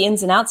doesn't know the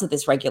ins and outs of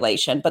this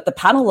regulation, but the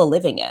panel are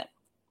living it.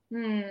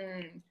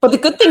 But the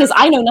good thing is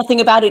I know nothing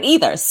about it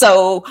either.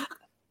 So,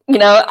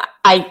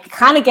 I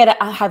kind of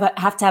I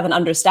have to have an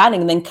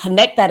understanding and then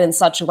connect that in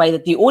such a way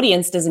that the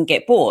audience doesn't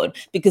get bored.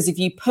 Because if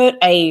you put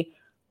a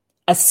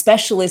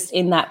specialist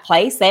in that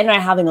place, they're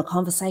not having a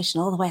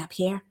conversation all the way up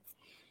here.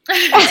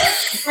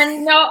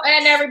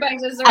 and everybody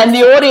just, and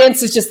the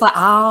audience is just like,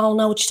 I don't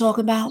know what you're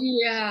talking about.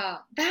 Yeah,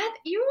 that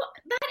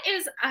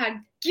is a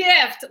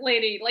gift,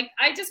 lady. Like,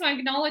 I just want to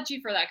acknowledge you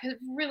for that, because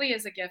it really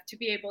is a gift to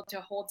be able to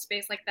hold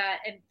space like that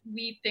and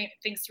weave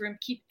things through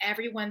and keep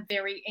everyone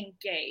very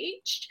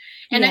engaged.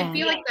 And I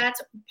feel like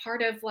that's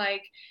part of,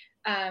 like,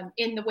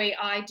 in the way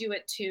I do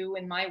it too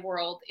in my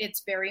world,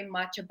 it's very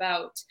much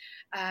about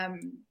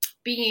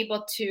being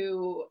able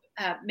to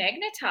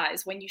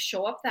magnetize when you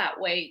show up that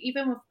way,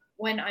 even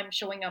when I'm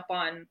showing up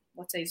on,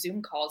 let's say,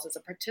 Zoom calls as a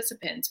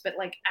participant, but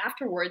like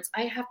afterwards,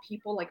 I have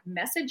people like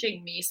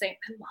messaging me saying,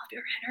 I love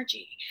your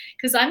energy.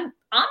 Cause I'm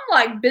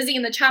like busy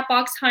in the chat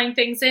box tying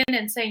things in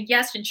and saying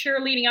yes and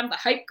cheerleading. I'm the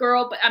hype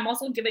girl, but I'm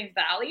also giving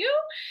value.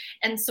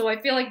 And so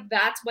I feel like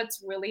that's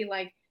what's really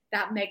like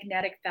that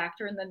magnetic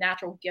factor and the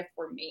natural gift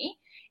for me.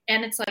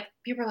 And it's like,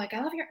 people are like,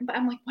 I love your, but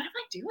I'm like, what am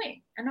I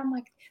doing? And I'm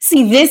like,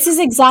 see, this is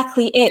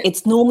exactly it.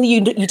 It's normally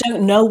you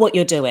don't know what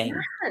you're doing.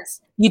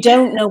 Yes. You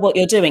don't know what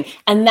you're doing.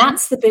 And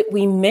that's the bit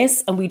we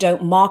miss, and we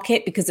don't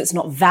market because it's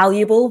not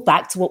valuable.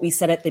 Back to what we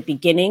said at the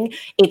beginning,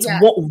 it's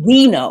what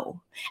we know.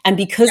 And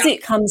because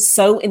it comes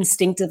so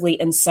instinctively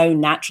and so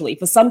naturally,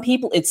 for some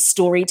people, it's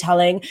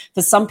storytelling.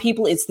 For some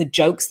people, it's the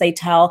jokes they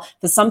tell.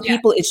 For some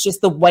people, it's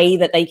just the way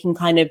that they can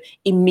kind of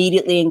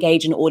immediately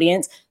engage an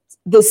audience.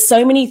 There's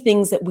so many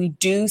things that we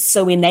do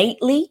so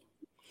innately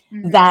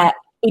that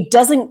it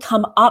doesn't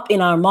come up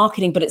in our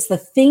marketing, but it's the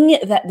thing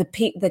that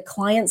the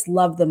clients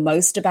love the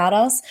most about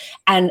us.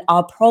 And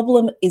our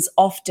problem is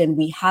often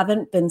we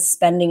haven't been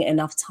spending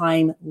enough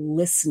time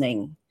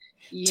listening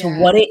to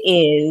what it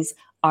is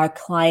our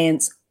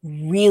clients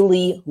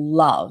really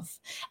love.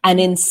 And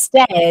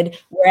instead,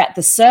 we're at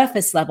the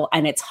surface level,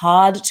 and it's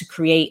hard to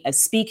create a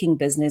speaking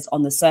business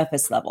on the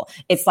surface level.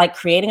 It's like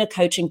creating a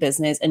coaching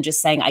business and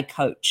just saying, I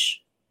coach.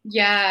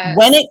 Yeah.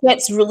 When it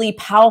gets really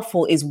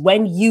powerful is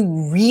when you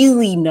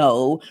really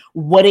know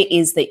what it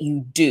is that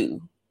you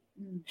do,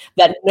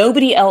 that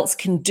nobody else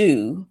can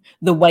do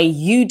the way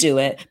you do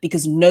it,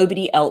 because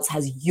nobody else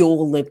has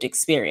your lived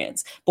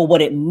experience. But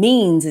what it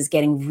means is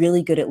getting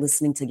really good at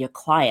listening to your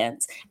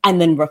clients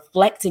and then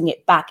reflecting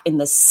it back in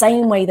the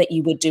same way that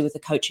you would do with a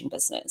coaching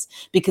business.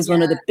 Because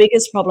one of the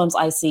biggest problems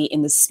I see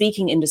in the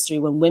speaking industry,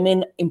 when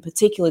women in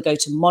particular go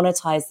to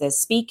monetize their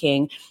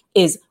speaking,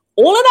 is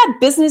all of that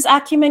business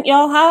acumen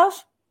y'all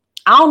have,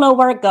 I don't know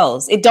where it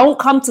goes. It don't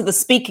come to the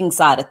speaking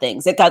side of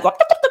things. It goes,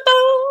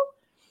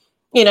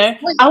 you know,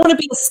 I want to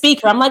be a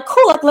speaker. I'm like,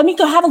 cool, let me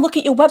go have a look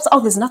at your website.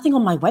 Oh, there's nothing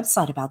on my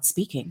website about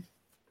speaking.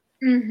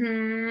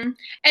 And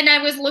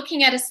I was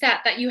looking at a stat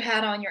that you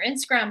had on your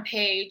Instagram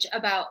page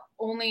about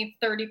only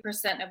 30%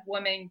 of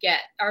women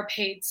are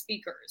paid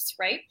speakers,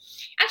 right?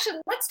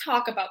 Actually, let's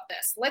talk about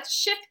this. Let's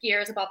shift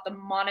gears about the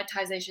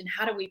monetization.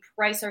 How do we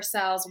price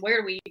ourselves? Where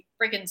do we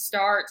freaking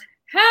start?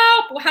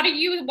 Help! How do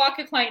you walk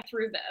a client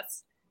through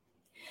this?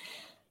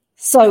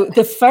 So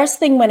the first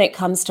thing when it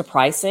comes to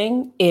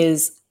pricing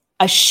is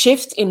a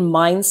shift in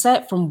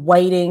mindset from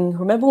waiting.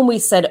 Remember when we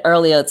said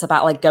earlier, it's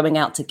about like going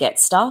out to get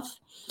stuff?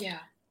 Yeah.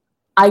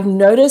 I've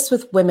noticed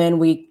with women,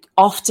 we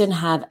often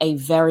have a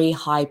very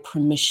high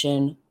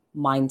permission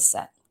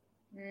mindset.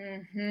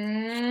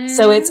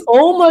 So it's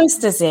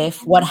almost as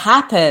if what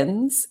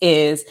happens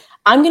is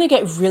I'm going to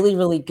get really,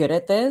 really good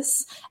at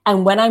this.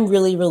 And when I'm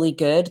really, really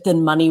good,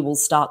 then money will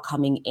start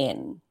coming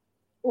in.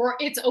 Or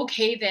it's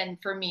okay then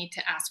for me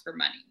to ask for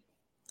money.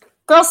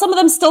 Girl, some of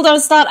them still don't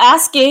start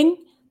asking.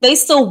 They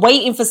still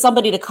waiting for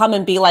somebody to come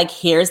and be like,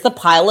 here's the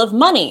pile of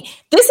money.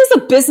 This is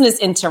a business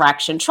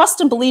interaction.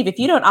 Trust and believe, if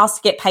you don't ask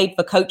to get paid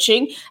for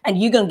coaching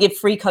and you're going to give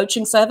free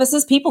coaching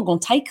services, people are going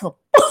to take them.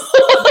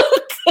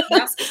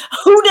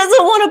 Who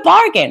doesn't want to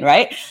bargain,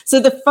 right? So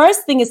the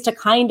first thing is to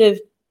kind of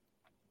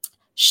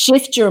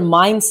shift your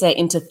mindset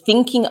into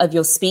thinking of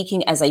your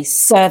speaking as a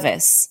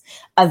service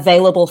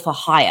available for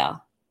hire.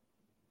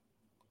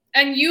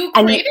 And you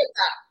created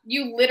that.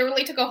 You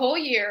literally took a whole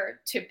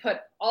year to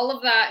put all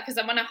of that, because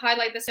I want to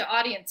highlight this to the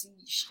audience.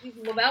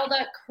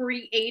 Luvelda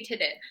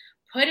created it,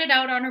 put it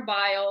out on her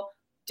bio,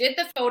 did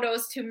the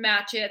photos to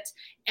match it,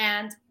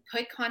 and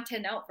put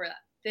content out for that.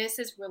 This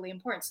is really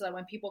important so that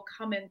when people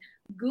come and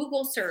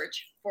Google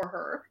search for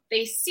her,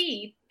 they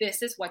see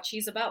this is what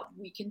she's about.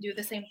 We can do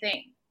the same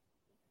thing.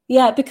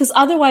 Yeah, because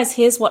otherwise,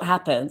 here's what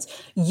happens.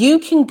 You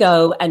can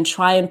go and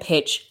try and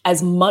pitch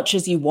as much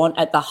as you want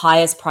at the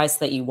highest price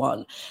that you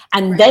want.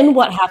 And then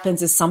what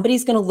happens is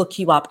somebody's going to look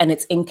you up and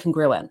it's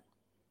incongruent.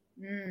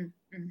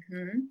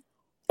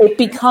 It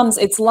becomes,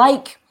 it's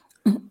like,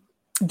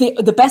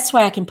 the best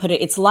way I can put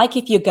it, it's like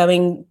if you're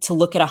going to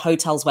look at a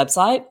hotel's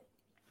website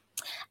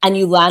and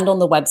you land on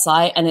the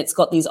website and it's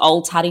got these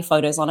old tatty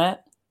photos on it.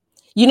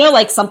 You know,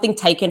 like something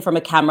taken from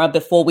a camera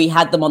before we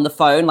had them on the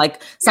phone,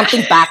 like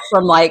something back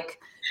from like,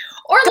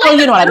 or like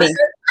you know what I mean?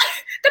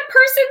 The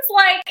person's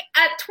like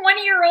a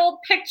 20-year-old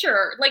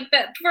picture, like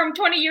that from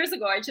 20 years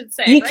ago, I should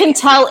say. You can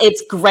tell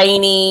it's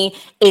grainy.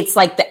 It's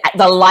like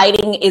the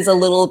lighting is a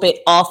little bit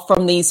off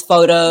from these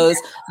photos.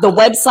 The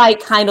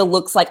website kind of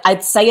looks like,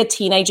 I'd say a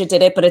teenager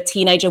did it, but a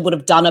teenager would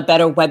have done a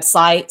better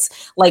website.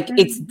 Like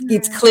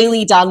it's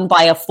clearly done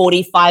by a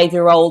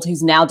 45-year-old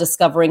who's now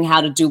discovering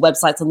how to do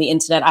websites on the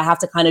internet. I have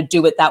to kind of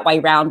do it that way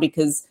around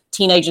because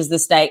teenagers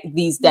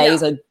these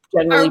days are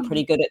generally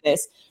pretty good at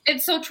this.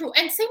 It's so true.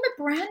 And same with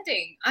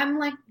branding. I'm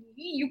like,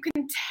 you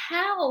can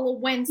tell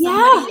when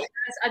somebody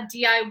has a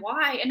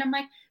DIY, and I'm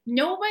like,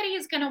 nobody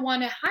is going to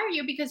want to hire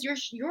you because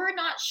you're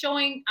not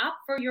showing up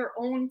for your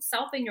own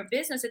self and your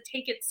business to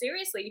take it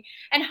seriously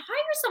and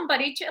hire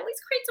somebody to at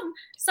least create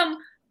some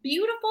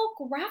beautiful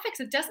graphics.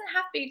 It doesn't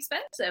have to be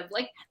expensive.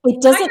 Like,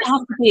 it doesn't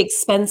have to be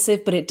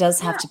expensive, but it does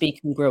have to be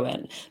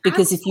congruent,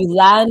 because if you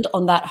land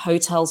on that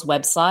hotel's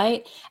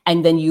website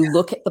and then you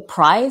look at the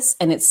price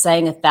and it's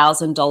saying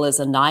 $1,000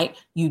 a night,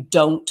 you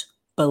don't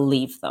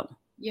believe them.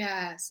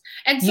 Yes.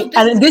 And so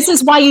this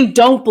is why you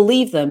don't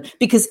believe them,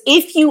 because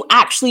if you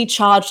actually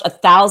charged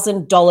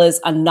 $1,000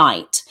 a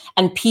night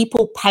and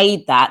people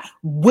paid that,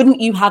 wouldn't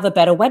you have a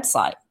better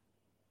website?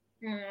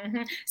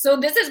 Mm-hmm. So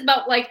this is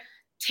about like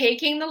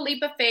taking the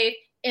leap of faith,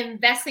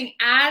 investing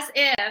as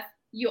if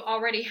you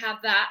already have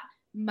that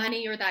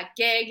money or that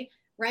gig,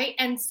 right?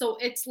 And so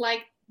it's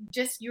like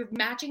just you're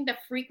matching the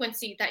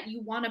frequency that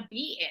you want to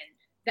be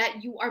in,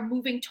 that you are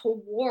moving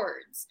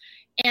towards.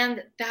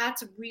 And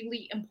that's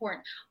really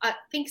important. I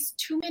think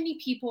too many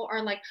people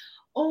are like,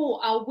 oh,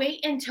 I'll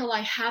wait until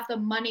I have the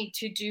money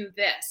to do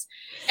this.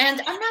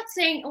 And I'm not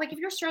saying, like, if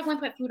you're struggling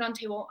to put food on the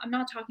table, I'm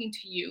not talking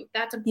to you.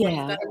 That's important.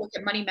 You got to look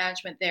at money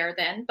management there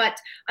then. But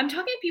I'm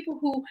talking to people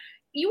who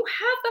you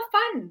have the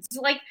funds.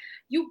 Like,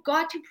 you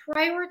got to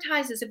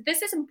prioritize this. If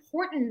this is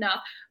important enough,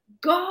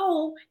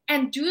 go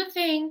and do the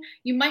thing.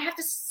 You might have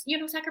to,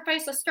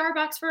 sacrifice a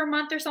Starbucks for a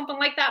month or something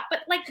like that. But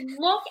like,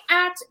 look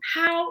at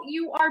how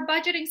you are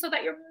budgeting so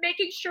that you're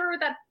making sure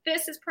that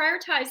this is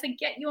prioritized and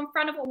get you in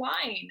front of a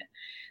line.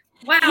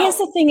 Wow. Here's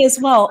the thing as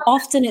well.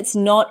 Often it's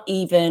not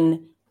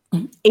even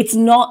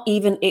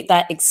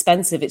that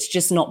expensive. It's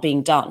just not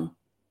being done.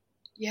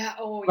 Yeah.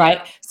 Oh, right.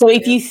 Yeah. So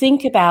if you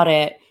think about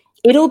it,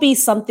 it'll be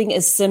something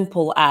as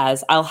simple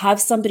as I'll have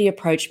somebody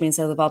approach me and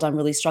say, Lavelda, I'm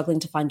really struggling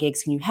to find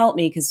gigs. Can you help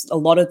me? Because a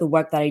lot of the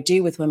work that I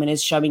do with women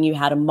is showing you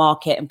how to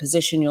market and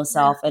position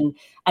yourself and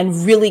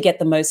really get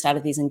the most out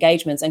of these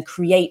engagements and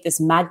create this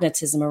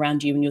magnetism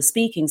around you when you're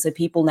speaking. So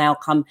people now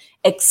come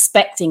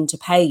expecting to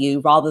pay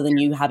you rather than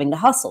you having to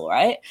hustle,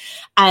 right?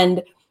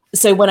 And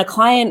so when a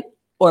client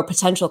or a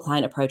potential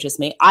client approaches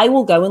me, I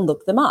will go and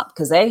look them up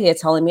because they're here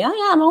telling me, oh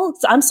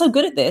yeah, I'm so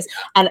good at this.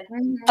 And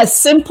a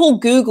simple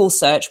Google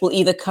search will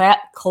either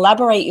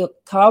corroborate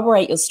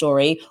your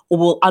story or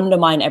will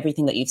undermine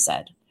everything that you've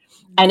said.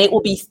 And it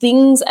will be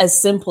things as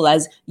simple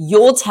as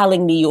you're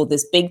telling me you're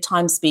this big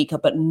time speaker,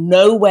 but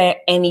nowhere,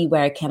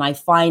 anywhere can I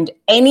find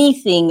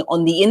anything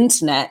on the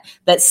internet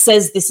that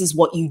says this is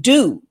what you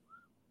do.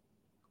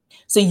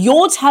 So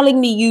you're telling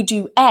me you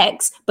do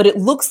X, but it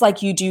looks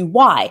like you do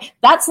Y.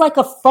 That's like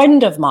a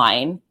friend of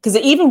mine, because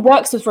it even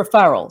works with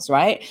referrals,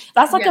 right?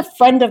 That's like a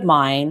friend of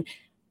mine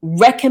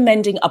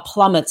recommending a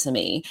plumber to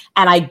me.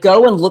 And I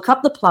go and look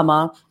up the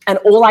plumber and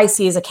all I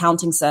see is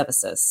accounting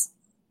services.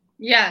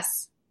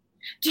 Yes.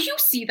 Do you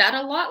see that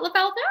a lot,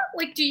 Lavelda?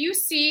 Like, do you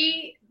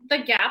see the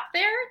gap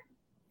there?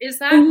 Is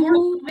that more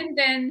common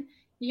than...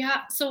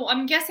 Yeah, so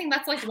I'm guessing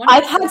that's like one.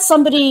 I've had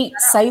somebody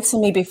say to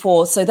me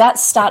before, so that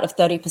stat of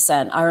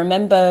 30%, I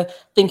remember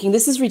thinking,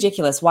 this is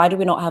ridiculous. Why do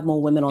we not have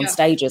more women on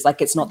stages?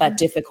 Like, it's not that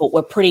difficult.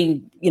 We're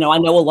pretty, I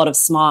know a lot of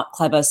smart,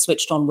 clever,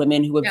 switched on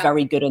women who are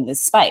very good in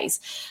this space.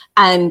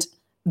 And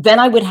then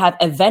I would have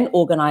event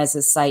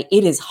organizers say,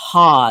 it is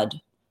hard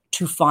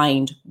to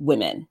find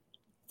women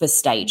for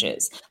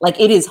stages. Like,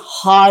 it is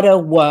harder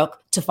work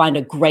to find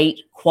a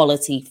great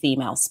quality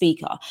female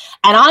speaker.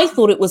 And I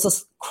thought it was a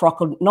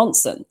crock of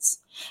nonsense.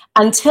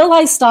 Until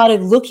I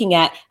started looking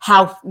at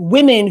how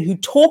women who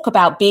talk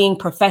about being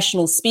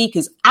professional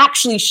speakers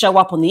actually show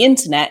up on the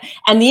internet,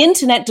 and the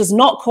internet does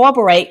not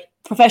corroborate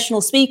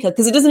professional speaker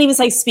because it doesn't even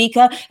say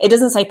speaker. It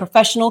doesn't say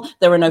professional.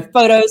 There are no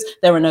photos.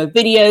 There are no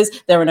videos.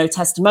 There are no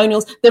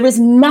testimonials. There is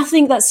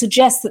nothing that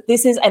suggests that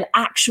this is an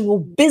actual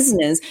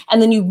business.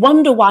 And then you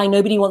wonder why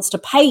nobody wants to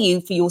pay you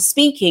for your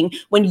speaking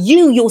when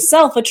you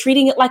yourself are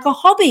treating it like a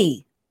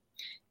hobby.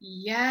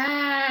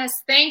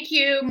 Yes, thank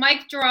you.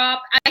 Mic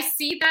drop. I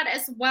see that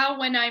as well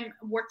when I'm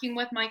working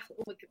with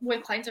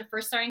when clients are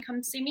first starting to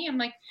come to see me. I'm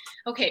like,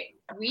 okay,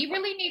 we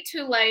really need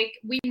to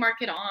we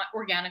market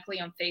organically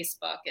on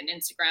Facebook and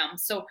Instagram.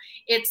 So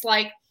it's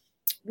like,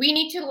 we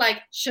need to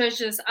shush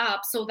this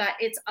up so that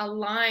it's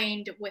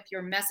aligned with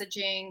your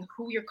messaging,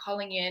 who you're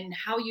calling in,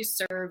 how you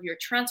serve, your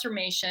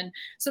transformation,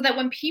 so that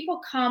when people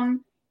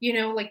come,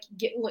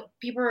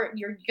 people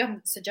you're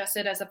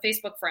suggested as a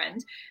Facebook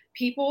friend,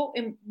 people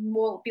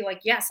will be like,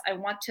 yes, I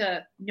want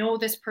to know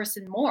this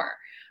person more,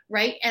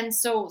 right? And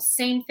so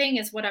same thing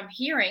is what I'm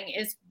hearing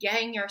is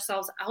getting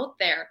yourselves out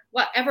there,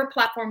 whatever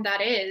platform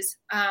that is,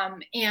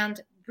 and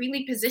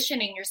really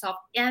positioning yourself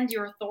and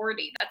your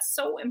authority. That's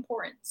so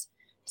important.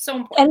 So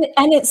important.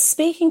 And it's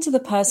speaking to the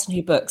person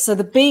who books. So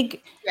the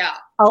big,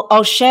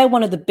 I'll share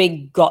one of the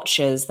big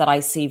gotchas that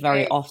I see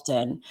very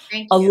often.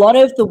 A lot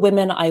of the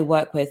women I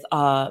work with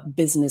are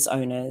business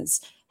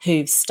owners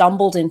who've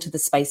stumbled into the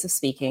space of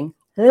speaking.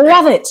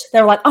 Love it.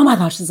 They're like, oh my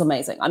gosh, this is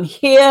amazing. I'm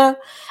here.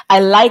 I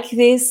like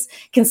this.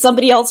 Can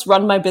somebody else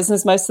run my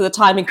business most of the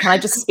time? And can I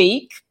just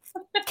speak?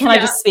 I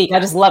just speak? I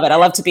just love it. I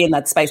love to be in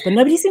that space, but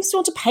nobody seems to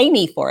want to pay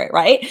me for it,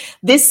 right?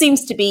 This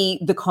seems to be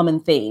the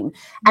common theme.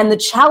 And the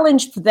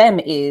challenge for them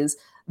is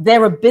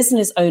they're a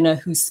business owner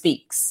who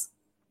speaks.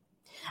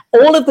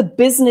 All of the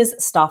business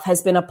stuff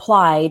has been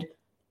applied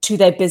to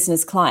their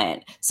business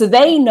client. So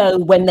they know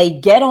when they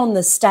get on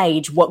the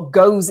stage what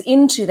goes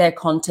into their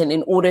content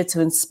in order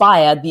to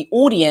inspire the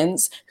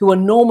audience who are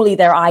normally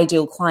their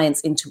ideal clients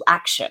into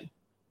action.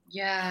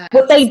 Yeah.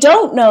 What they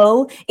don't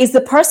know is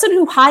the person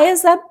who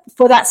hires them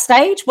for that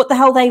stage, what the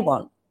hell they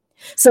want.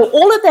 So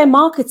all of their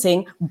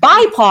marketing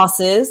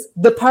bypasses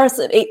the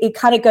person. It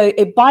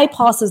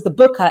bypasses the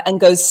booker and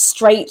goes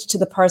straight to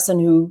the person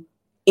who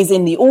is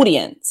in the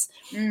audience.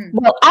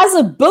 Well, as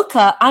a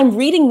booker, I'm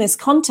reading this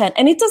content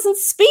and it doesn't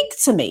speak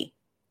to me.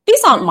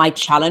 These aren't my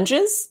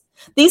challenges.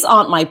 These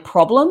aren't my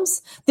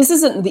problems. This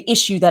isn't the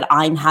issue that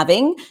I'm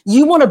having.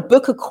 You want to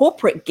book a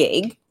corporate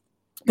gig,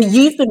 but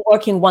you've been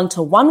working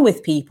one-to-one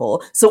with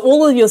people. So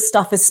all of your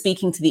stuff is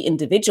speaking to the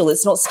individual.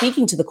 It's not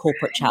speaking to the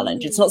corporate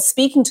challenge. It's not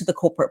speaking to the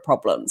corporate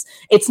problems.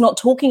 It's not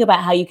talking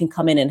about how you can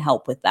come in and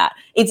help with that.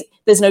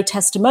 There's no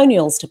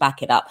testimonials to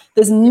back it up.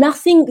 There's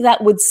nothing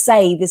that would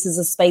say this is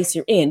a space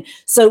you're in.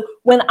 So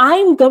when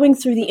I'm going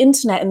through the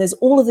internet and there's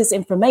all of this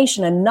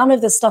information and none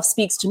of this stuff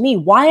speaks to me,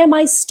 why am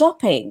I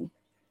stopping?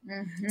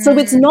 So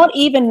it's not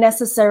even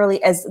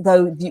necessarily as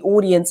though the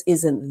audience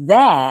isn't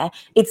there.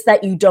 It's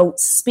that you don't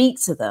speak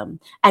to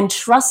them. And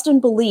trust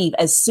and believe,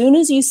 as soon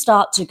as you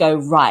start to go,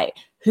 right,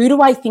 who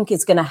do I think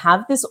is going to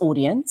have this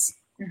audience?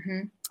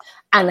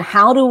 And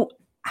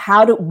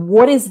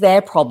what is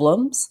their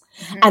problems?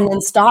 And then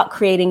start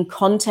creating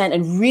content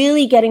and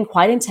really getting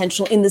quite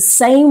intentional in the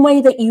same way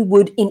that you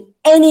would in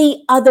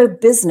any other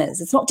business.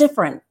 It's not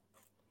different.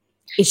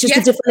 It's just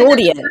a different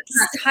audience.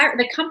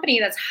 The company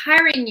that's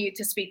hiring you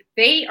to speak,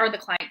 they are the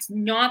clients,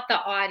 not the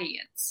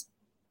audience.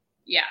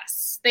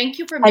 Yes. Thank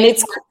you for making that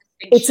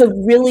distinction. It's a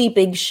really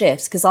big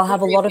shift because I'll have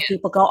a lot of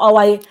people go,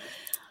 I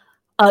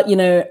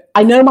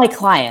know my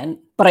client,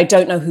 but I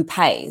don't know who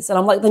pays. And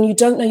I'm like, then you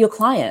don't know your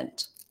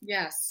client.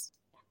 Yes.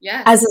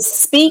 Yes. As a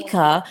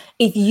speaker,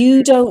 if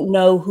you don't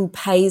know who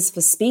pays for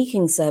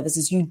speaking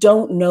services, you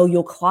don't know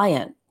your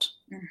client.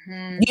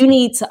 You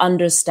need to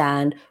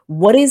understand,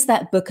 what is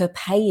that booker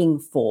paying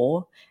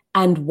for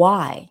and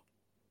why?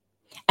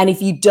 And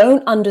if you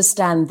don't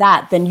understand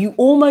that, then you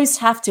almost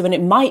have to, and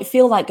it might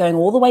feel like going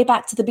all the way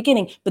back to the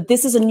beginning, but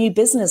this is a new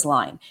business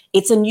line.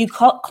 It's a new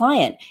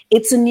client.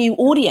 It's a new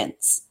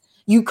audience.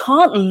 You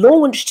can't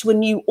launch to a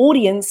new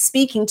audience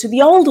speaking to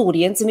the old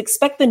audience and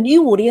expect the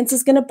new audience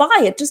is going to buy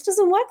it. It just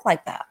doesn't work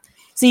like that.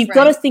 So you've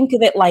got to think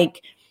of it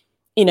like,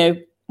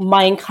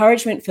 my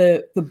encouragement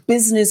for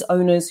business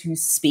owners who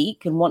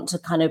speak and want to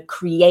kind of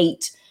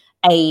create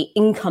a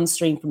income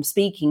stream from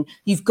speaking,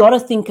 you've got to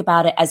think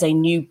about it as a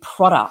new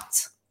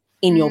product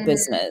in your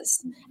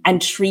business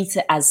and treat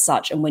it as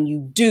such. And when you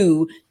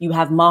do, you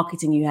have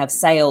marketing, you have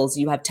sales,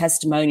 you have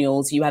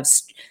testimonials, you have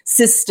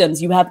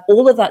systems, you have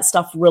all of that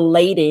stuff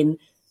relating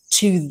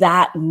to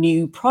that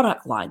new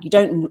product line. You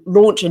don't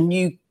launch a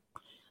new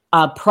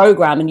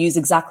program and use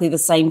exactly the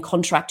same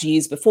contract you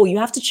used before. You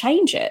have to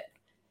change it.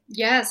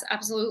 Yes,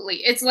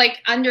 absolutely. It's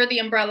like under the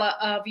umbrella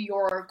of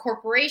your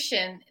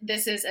corporation,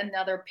 this is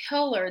another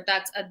pillar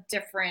that's a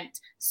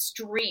different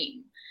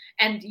stream,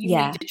 and you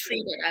need to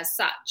treat it as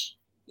such.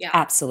 Yeah,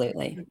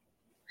 absolutely.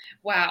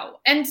 Wow.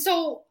 And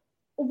so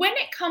when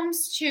it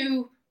comes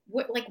to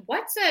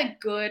what's a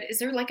good, is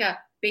there like a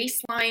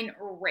baseline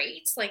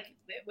rate? Like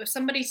if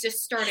somebody's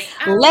just starting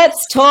out.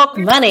 Let's talk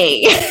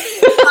money.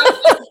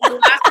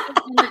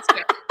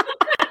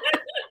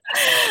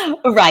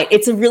 Right.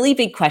 It's a really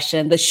big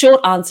question. The short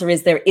answer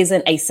is there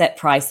isn't a set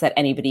price that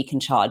anybody can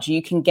charge.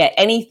 You can get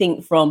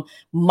anything from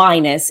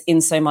minus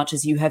in so much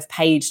as you have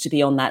paid to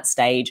be on that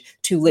stage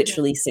to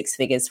literally six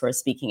figures for a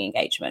speaking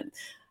engagement.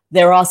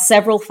 There are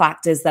several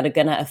factors that are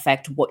going to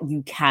affect what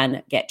you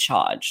can get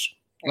charged,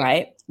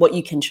 right? What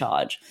you can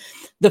charge.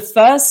 The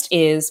first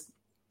is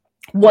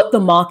what the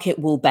market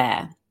will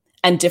bear.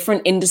 And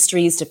different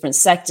industries, different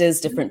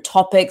sectors, different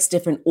topics,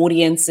 different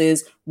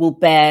audiences will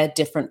bear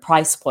different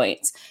price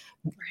points.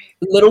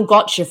 Little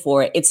gotcha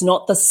for it. It's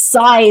not the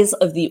size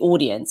of the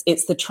audience.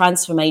 It's the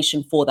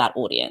transformation for that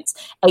audience.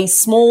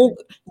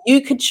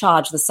 You could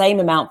charge the same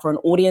amount for an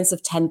audience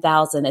of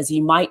 10,000 as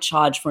you might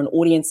charge for an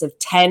audience of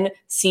 10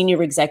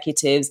 senior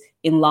executives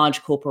in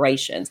large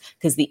corporations,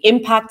 because the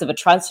impact of a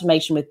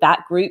transformation with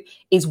that group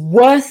is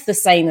worth the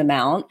same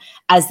amount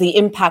as the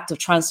impact of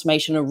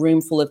transformation in a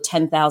room full of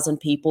 10,000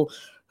 people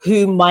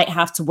who might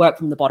have to work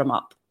from the bottom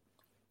up.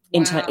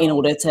 In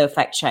order to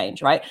affect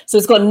change, right? So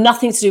it's got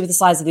nothing to do with the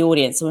size of the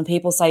audience. So when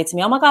people say to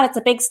me, oh my God, it's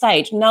a big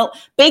stage. No,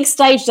 big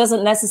stage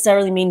doesn't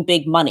necessarily mean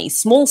big money.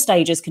 Small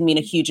stages can mean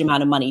a huge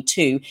amount of money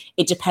too.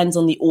 It depends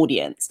on the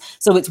audience.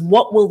 So it's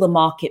what will the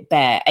market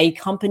bear? A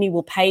company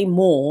will pay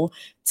more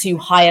to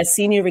hire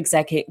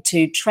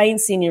to train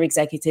senior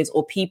executives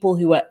or people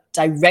who are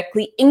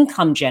directly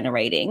income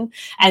generating.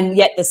 And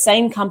yet the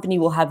same company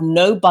will have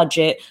no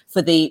budget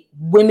for the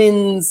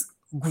women's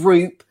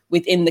group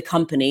within the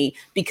company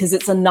because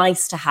it's a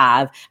nice to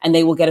have and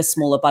they will get a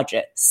smaller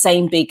budget.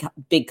 Same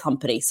big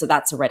company. So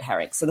that's a red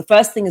herring. So the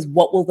first thing is,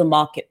 what will the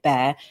market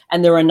bear?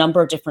 And there are a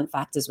number of different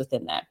factors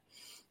within there.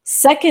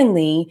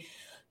 Secondly,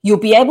 you'll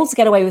be able to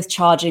get away with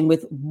charging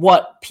with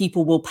what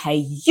people will pay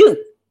you.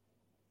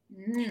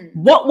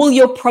 What will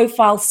your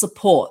profile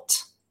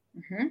support?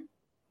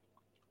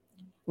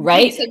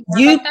 Right? If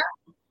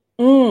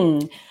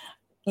you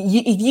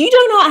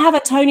do not have a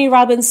Tony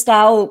Robbins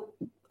style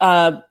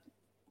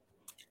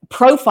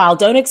profile,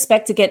 don't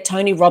expect to get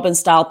Tony Robbins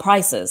style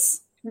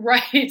prices.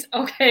 Right.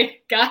 Okay.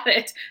 Got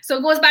it. So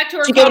it goes back to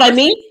our conversation what I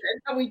mean?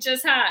 That we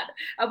just had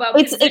about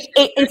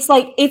it's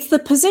like it's the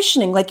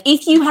positioning. Like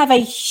if you have a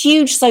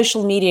huge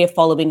social media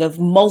following of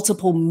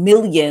multiple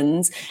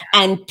millions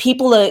and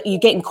you're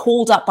getting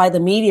called up by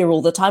the media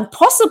all the time,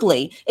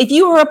 possibly. If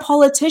you were a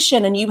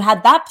politician and you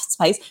had that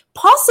space,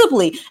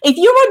 possibly. If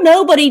you're a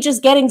nobody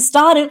just getting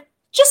started,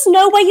 just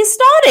know where you're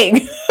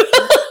starting.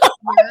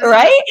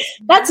 Right?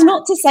 That's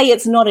not to say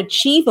it's not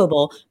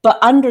achievable, but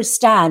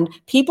understand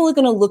people are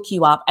going to look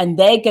you up and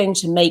they're going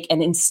to make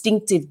an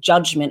instinctive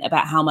judgment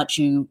about how much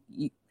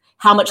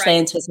they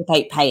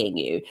anticipate paying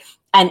you.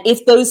 And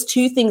if those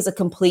two things are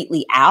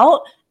completely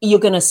out, you're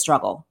going to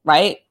struggle,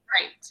 right?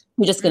 Right.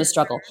 You're just going to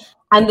struggle.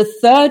 And the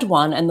third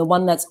one, and the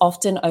one that's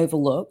often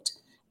overlooked,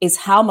 is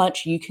how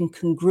much you can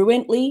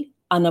congruently,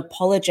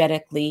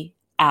 unapologetically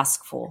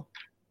ask for.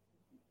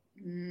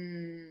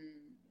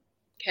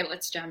 Okay,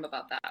 let's jam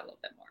about that a little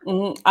bit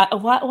more.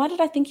 Why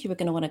did I think you were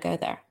going to want to go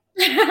there?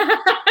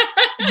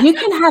 You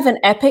can have an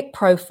epic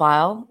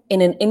profile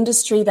in an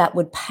industry that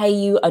would pay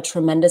you a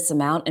tremendous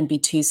amount and be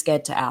too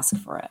scared to ask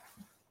for it.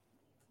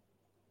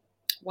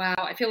 Wow,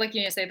 I feel like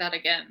you need to say that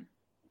again.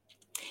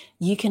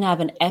 You can have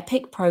an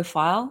epic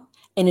profile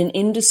in an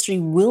industry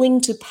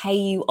willing to pay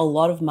you a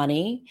lot of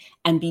money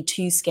and be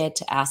too scared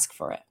to ask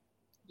for it.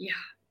 Yeah.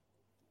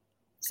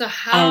 So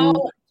how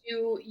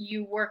do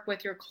you work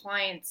with your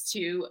clients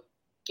to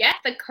get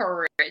the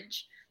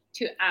courage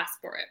to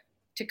ask for it,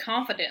 to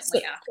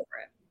confidently ask for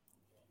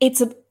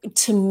it?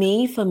 To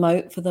me, for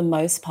the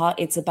most part,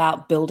 it's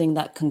about building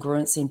that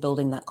congruency and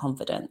building that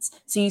confidence.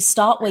 So you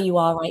start where you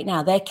are right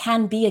now. There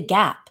can be a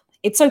gap.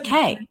 It's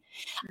okay.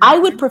 I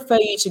would prefer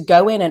you to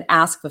go in and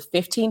ask for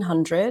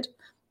 $1,500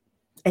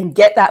 and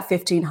get that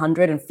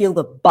 $1,500 and feel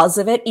the buzz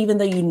of it, even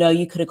though you know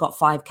you could have got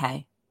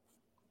 $5,000.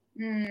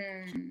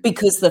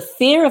 Because the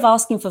fear of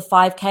asking for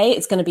 $5,000,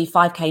 it's going to be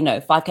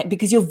 $5,000,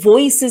 because your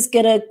voice is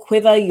going to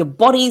quiver, your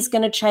body's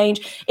going to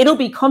change. It'll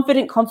be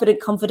confident.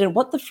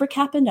 What the frick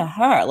happened to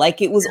her?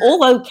 Like it was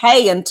all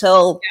okay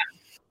until,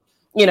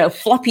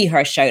 floppy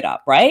her showed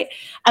up, right?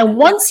 And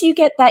once you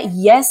get that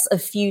yes a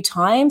few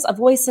times, I've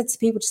always said to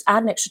people, just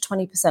add an extra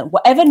 20%.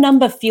 Whatever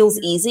number feels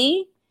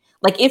easy.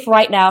 Like if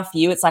right now for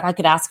you, it's like I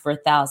could ask for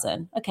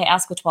 1,000. Okay,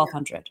 ask for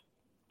 1,200.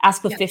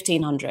 Ask for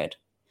 1,500.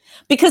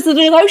 Because the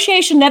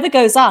negotiation never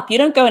goes up. You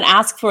don't go and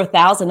ask for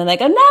 1,000 and they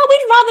go, no,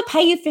 we'd rather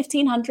pay you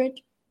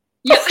 1,500.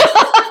 Yeah.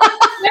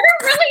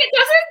 Really? It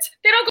doesn't?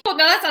 They don't go,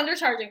 no, that's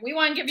undercharging. We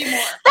want to give you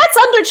more. That's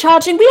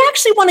undercharging. We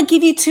actually want to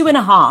give you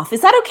 2.5.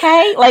 Is that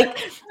okay? Like,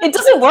 it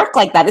doesn't work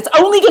like that. It's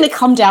only going to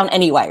come down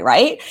anyway,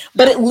 right?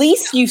 But at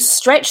least you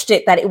stretched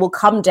it that it will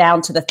come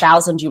down to the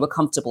 1,000 you were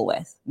comfortable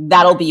with.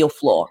 That'll be your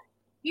floor.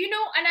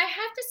 And I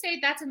have to say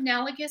that's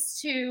analogous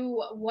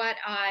to what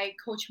I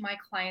coach my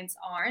clients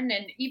on,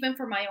 and even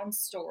for my own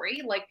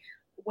story. Like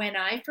when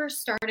I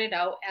first started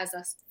out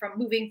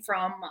moving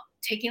from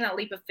taking that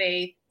leap of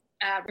faith,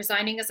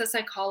 resigning as a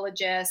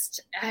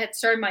psychologist, I had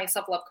started my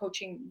self-love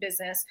coaching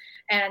business,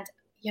 and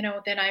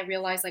then I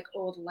realized the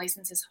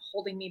license is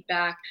holding me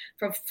back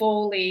from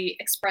fully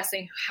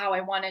expressing how I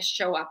want to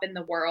show up in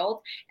the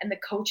world. And the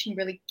coaching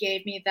really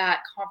gave me that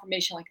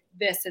confirmation, like,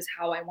 this is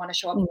how I want to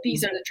show up. Mm-hmm.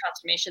 These are the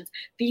transformations.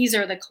 These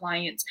are the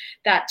clients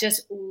that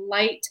just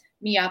light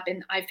me up.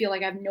 And I feel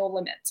like I have no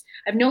limits.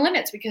 I have no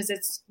limits because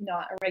it's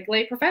not a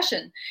regulated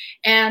profession.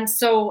 And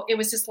so it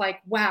was just like,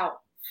 wow,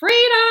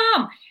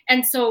 freedom.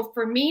 And so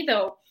for me,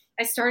 though,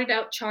 I started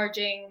out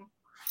charging,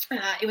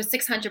 it was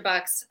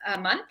 $600 a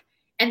month.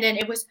 And then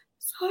it was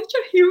such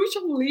a huge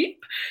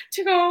leap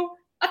to go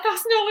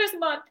 $1,000 a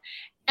month.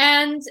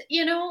 And,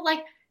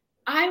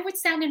 I would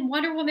stand in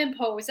Wonder Woman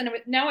pose. And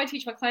now I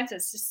teach my clients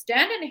this, to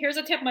stand in, here's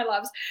a tip, my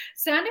loves,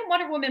 stand in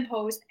Wonder Woman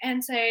pose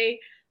and say,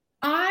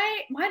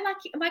 my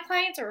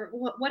clients, or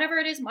whatever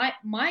it is,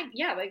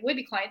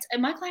 would-be clients,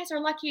 and my clients are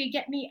lucky to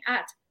get me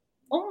at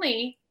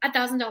only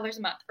 $1,000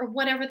 a month, or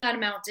whatever that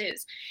amount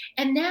is.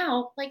 And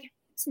now,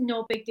 it's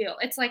no big deal.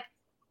 It's like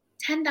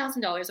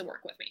 $10,000 to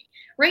work with me,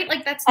 right?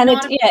 Like that's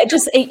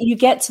you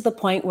get to the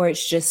point where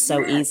it's just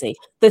so easy.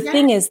 The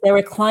thing is, there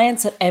are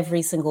clients at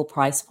every single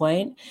price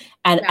point,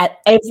 and at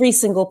every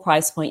single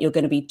price point, you're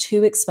going to be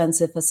too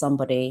expensive for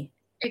somebody,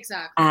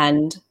 exactly,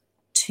 and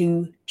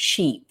too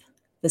cheap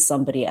for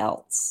somebody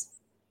else.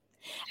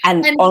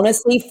 And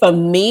honestly, for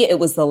me, it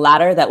was the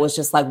latter that was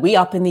just like, we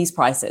up in these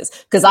prices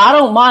because I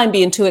don't mind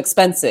being too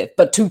expensive,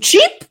 but too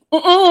cheap.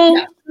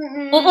 Yeah.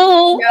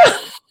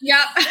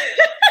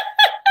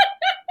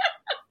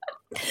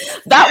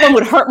 That one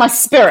would hurt my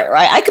spirit,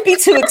 right? I could be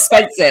too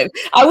expensive.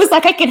 I was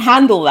like, I can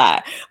handle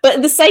that.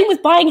 But the same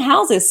with buying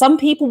houses. Some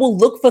people will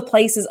look for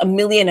places $1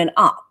 million and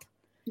up.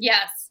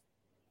 Yes.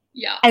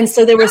 Yeah. And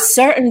so there are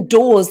certain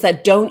doors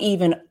that don't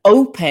even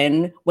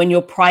open when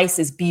your price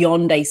is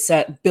below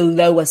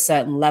a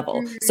certain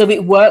level. Mm-hmm. So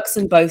it works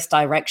in both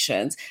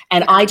directions.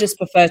 And I just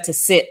prefer to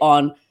sit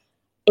on,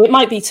 it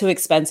might be too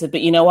expensive,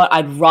 but you know what?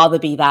 I'd rather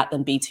be that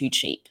than be too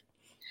cheap.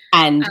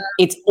 And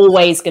it's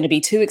always going to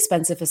be too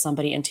expensive for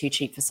somebody and too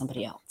cheap for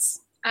somebody else.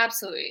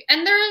 Absolutely.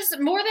 And there's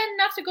more than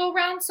enough to go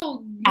around.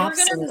 So you're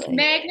going to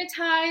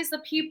magnetize the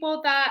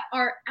people that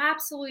are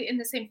absolutely in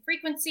the same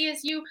frequency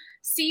as you,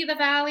 see the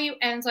value,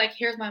 and it's like,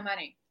 here's my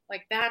money.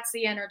 Like, that's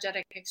the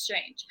energetic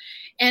exchange.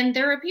 And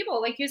there are people,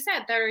 like you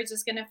said, that are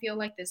just going to feel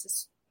like this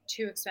is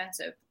too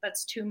expensive.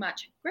 That's too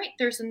much. Great.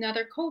 There's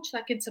another coach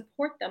that can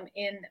support them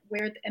and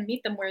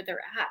meet them where they're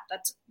at.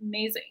 That's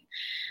amazing.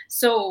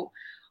 So,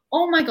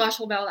 oh my gosh,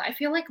 Lavella, I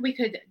feel like we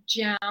could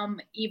jam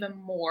even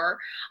more.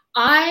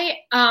 I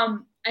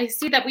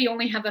see that we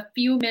only have a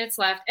few minutes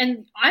left,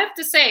 and I have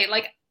to say,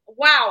 like,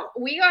 wow,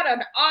 we got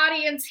an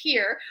audience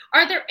here.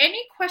 Are there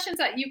any questions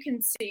that you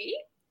can see?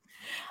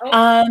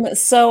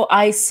 So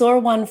I saw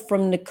one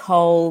from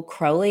Nicole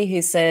Crowley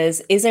who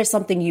says, is there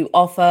something you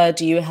offer?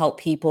 Do you help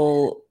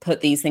people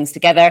put these things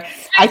together?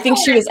 I think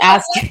she was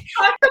asking.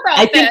 Talk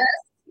about this.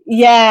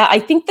 Yeah, I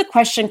think the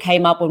question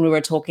came up when we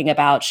were talking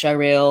about show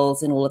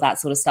reels and all of that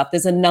sort of stuff.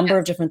 There's a number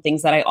of different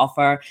things that I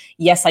offer.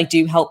 Yes, I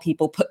do help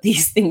people put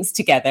these things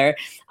together.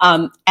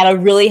 At a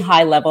really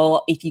high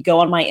level, if you go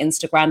on my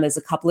Instagram, there's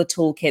a couple of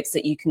toolkits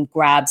that you can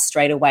grab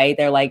straight away.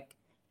 They're like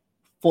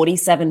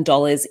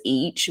 $47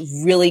 each,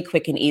 really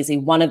quick and easy.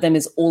 One of them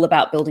is all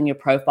about building your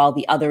profile.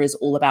 The other is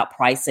all about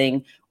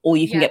pricing, or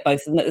you can get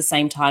both of them at the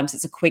same time. So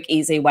it's a quick,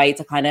 easy way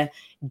to kind of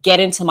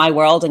get into my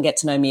world and get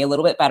to know me a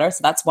little bit better.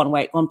 So that's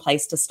one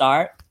place to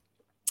start.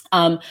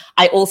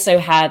 I also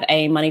have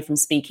a Money from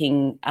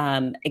Speaking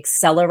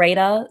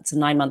accelerator. It's a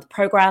 9-month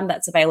program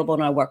that's available,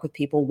 and I work with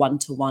people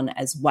one-to-one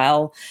as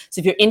well. So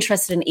if you're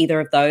interested in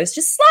either of those,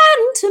 just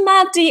slide into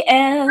my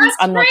DMs.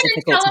 I'm not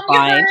difficult to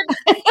find.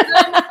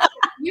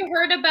 You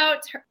heard about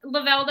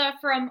Lavelda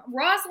from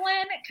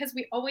Rosalind, because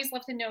we always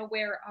love to know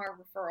where our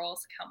referrals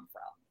come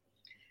from.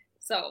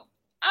 So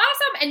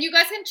awesome. And you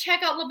guys can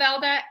check out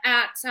Lavelda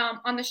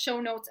on the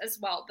show notes as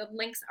well. The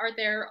links are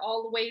there.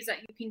 All the ways that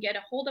you can get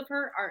a hold of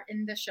her are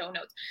in the show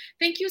notes.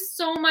 Thank you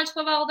so much,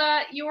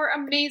 Lavelda. You're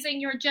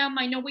amazing. You're a gem.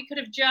 I know we could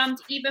have gemmed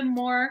even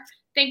more.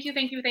 Thank you.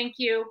 Thank you. Thank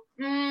you.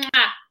 Mwah.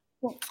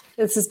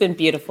 This has been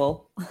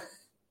beautiful.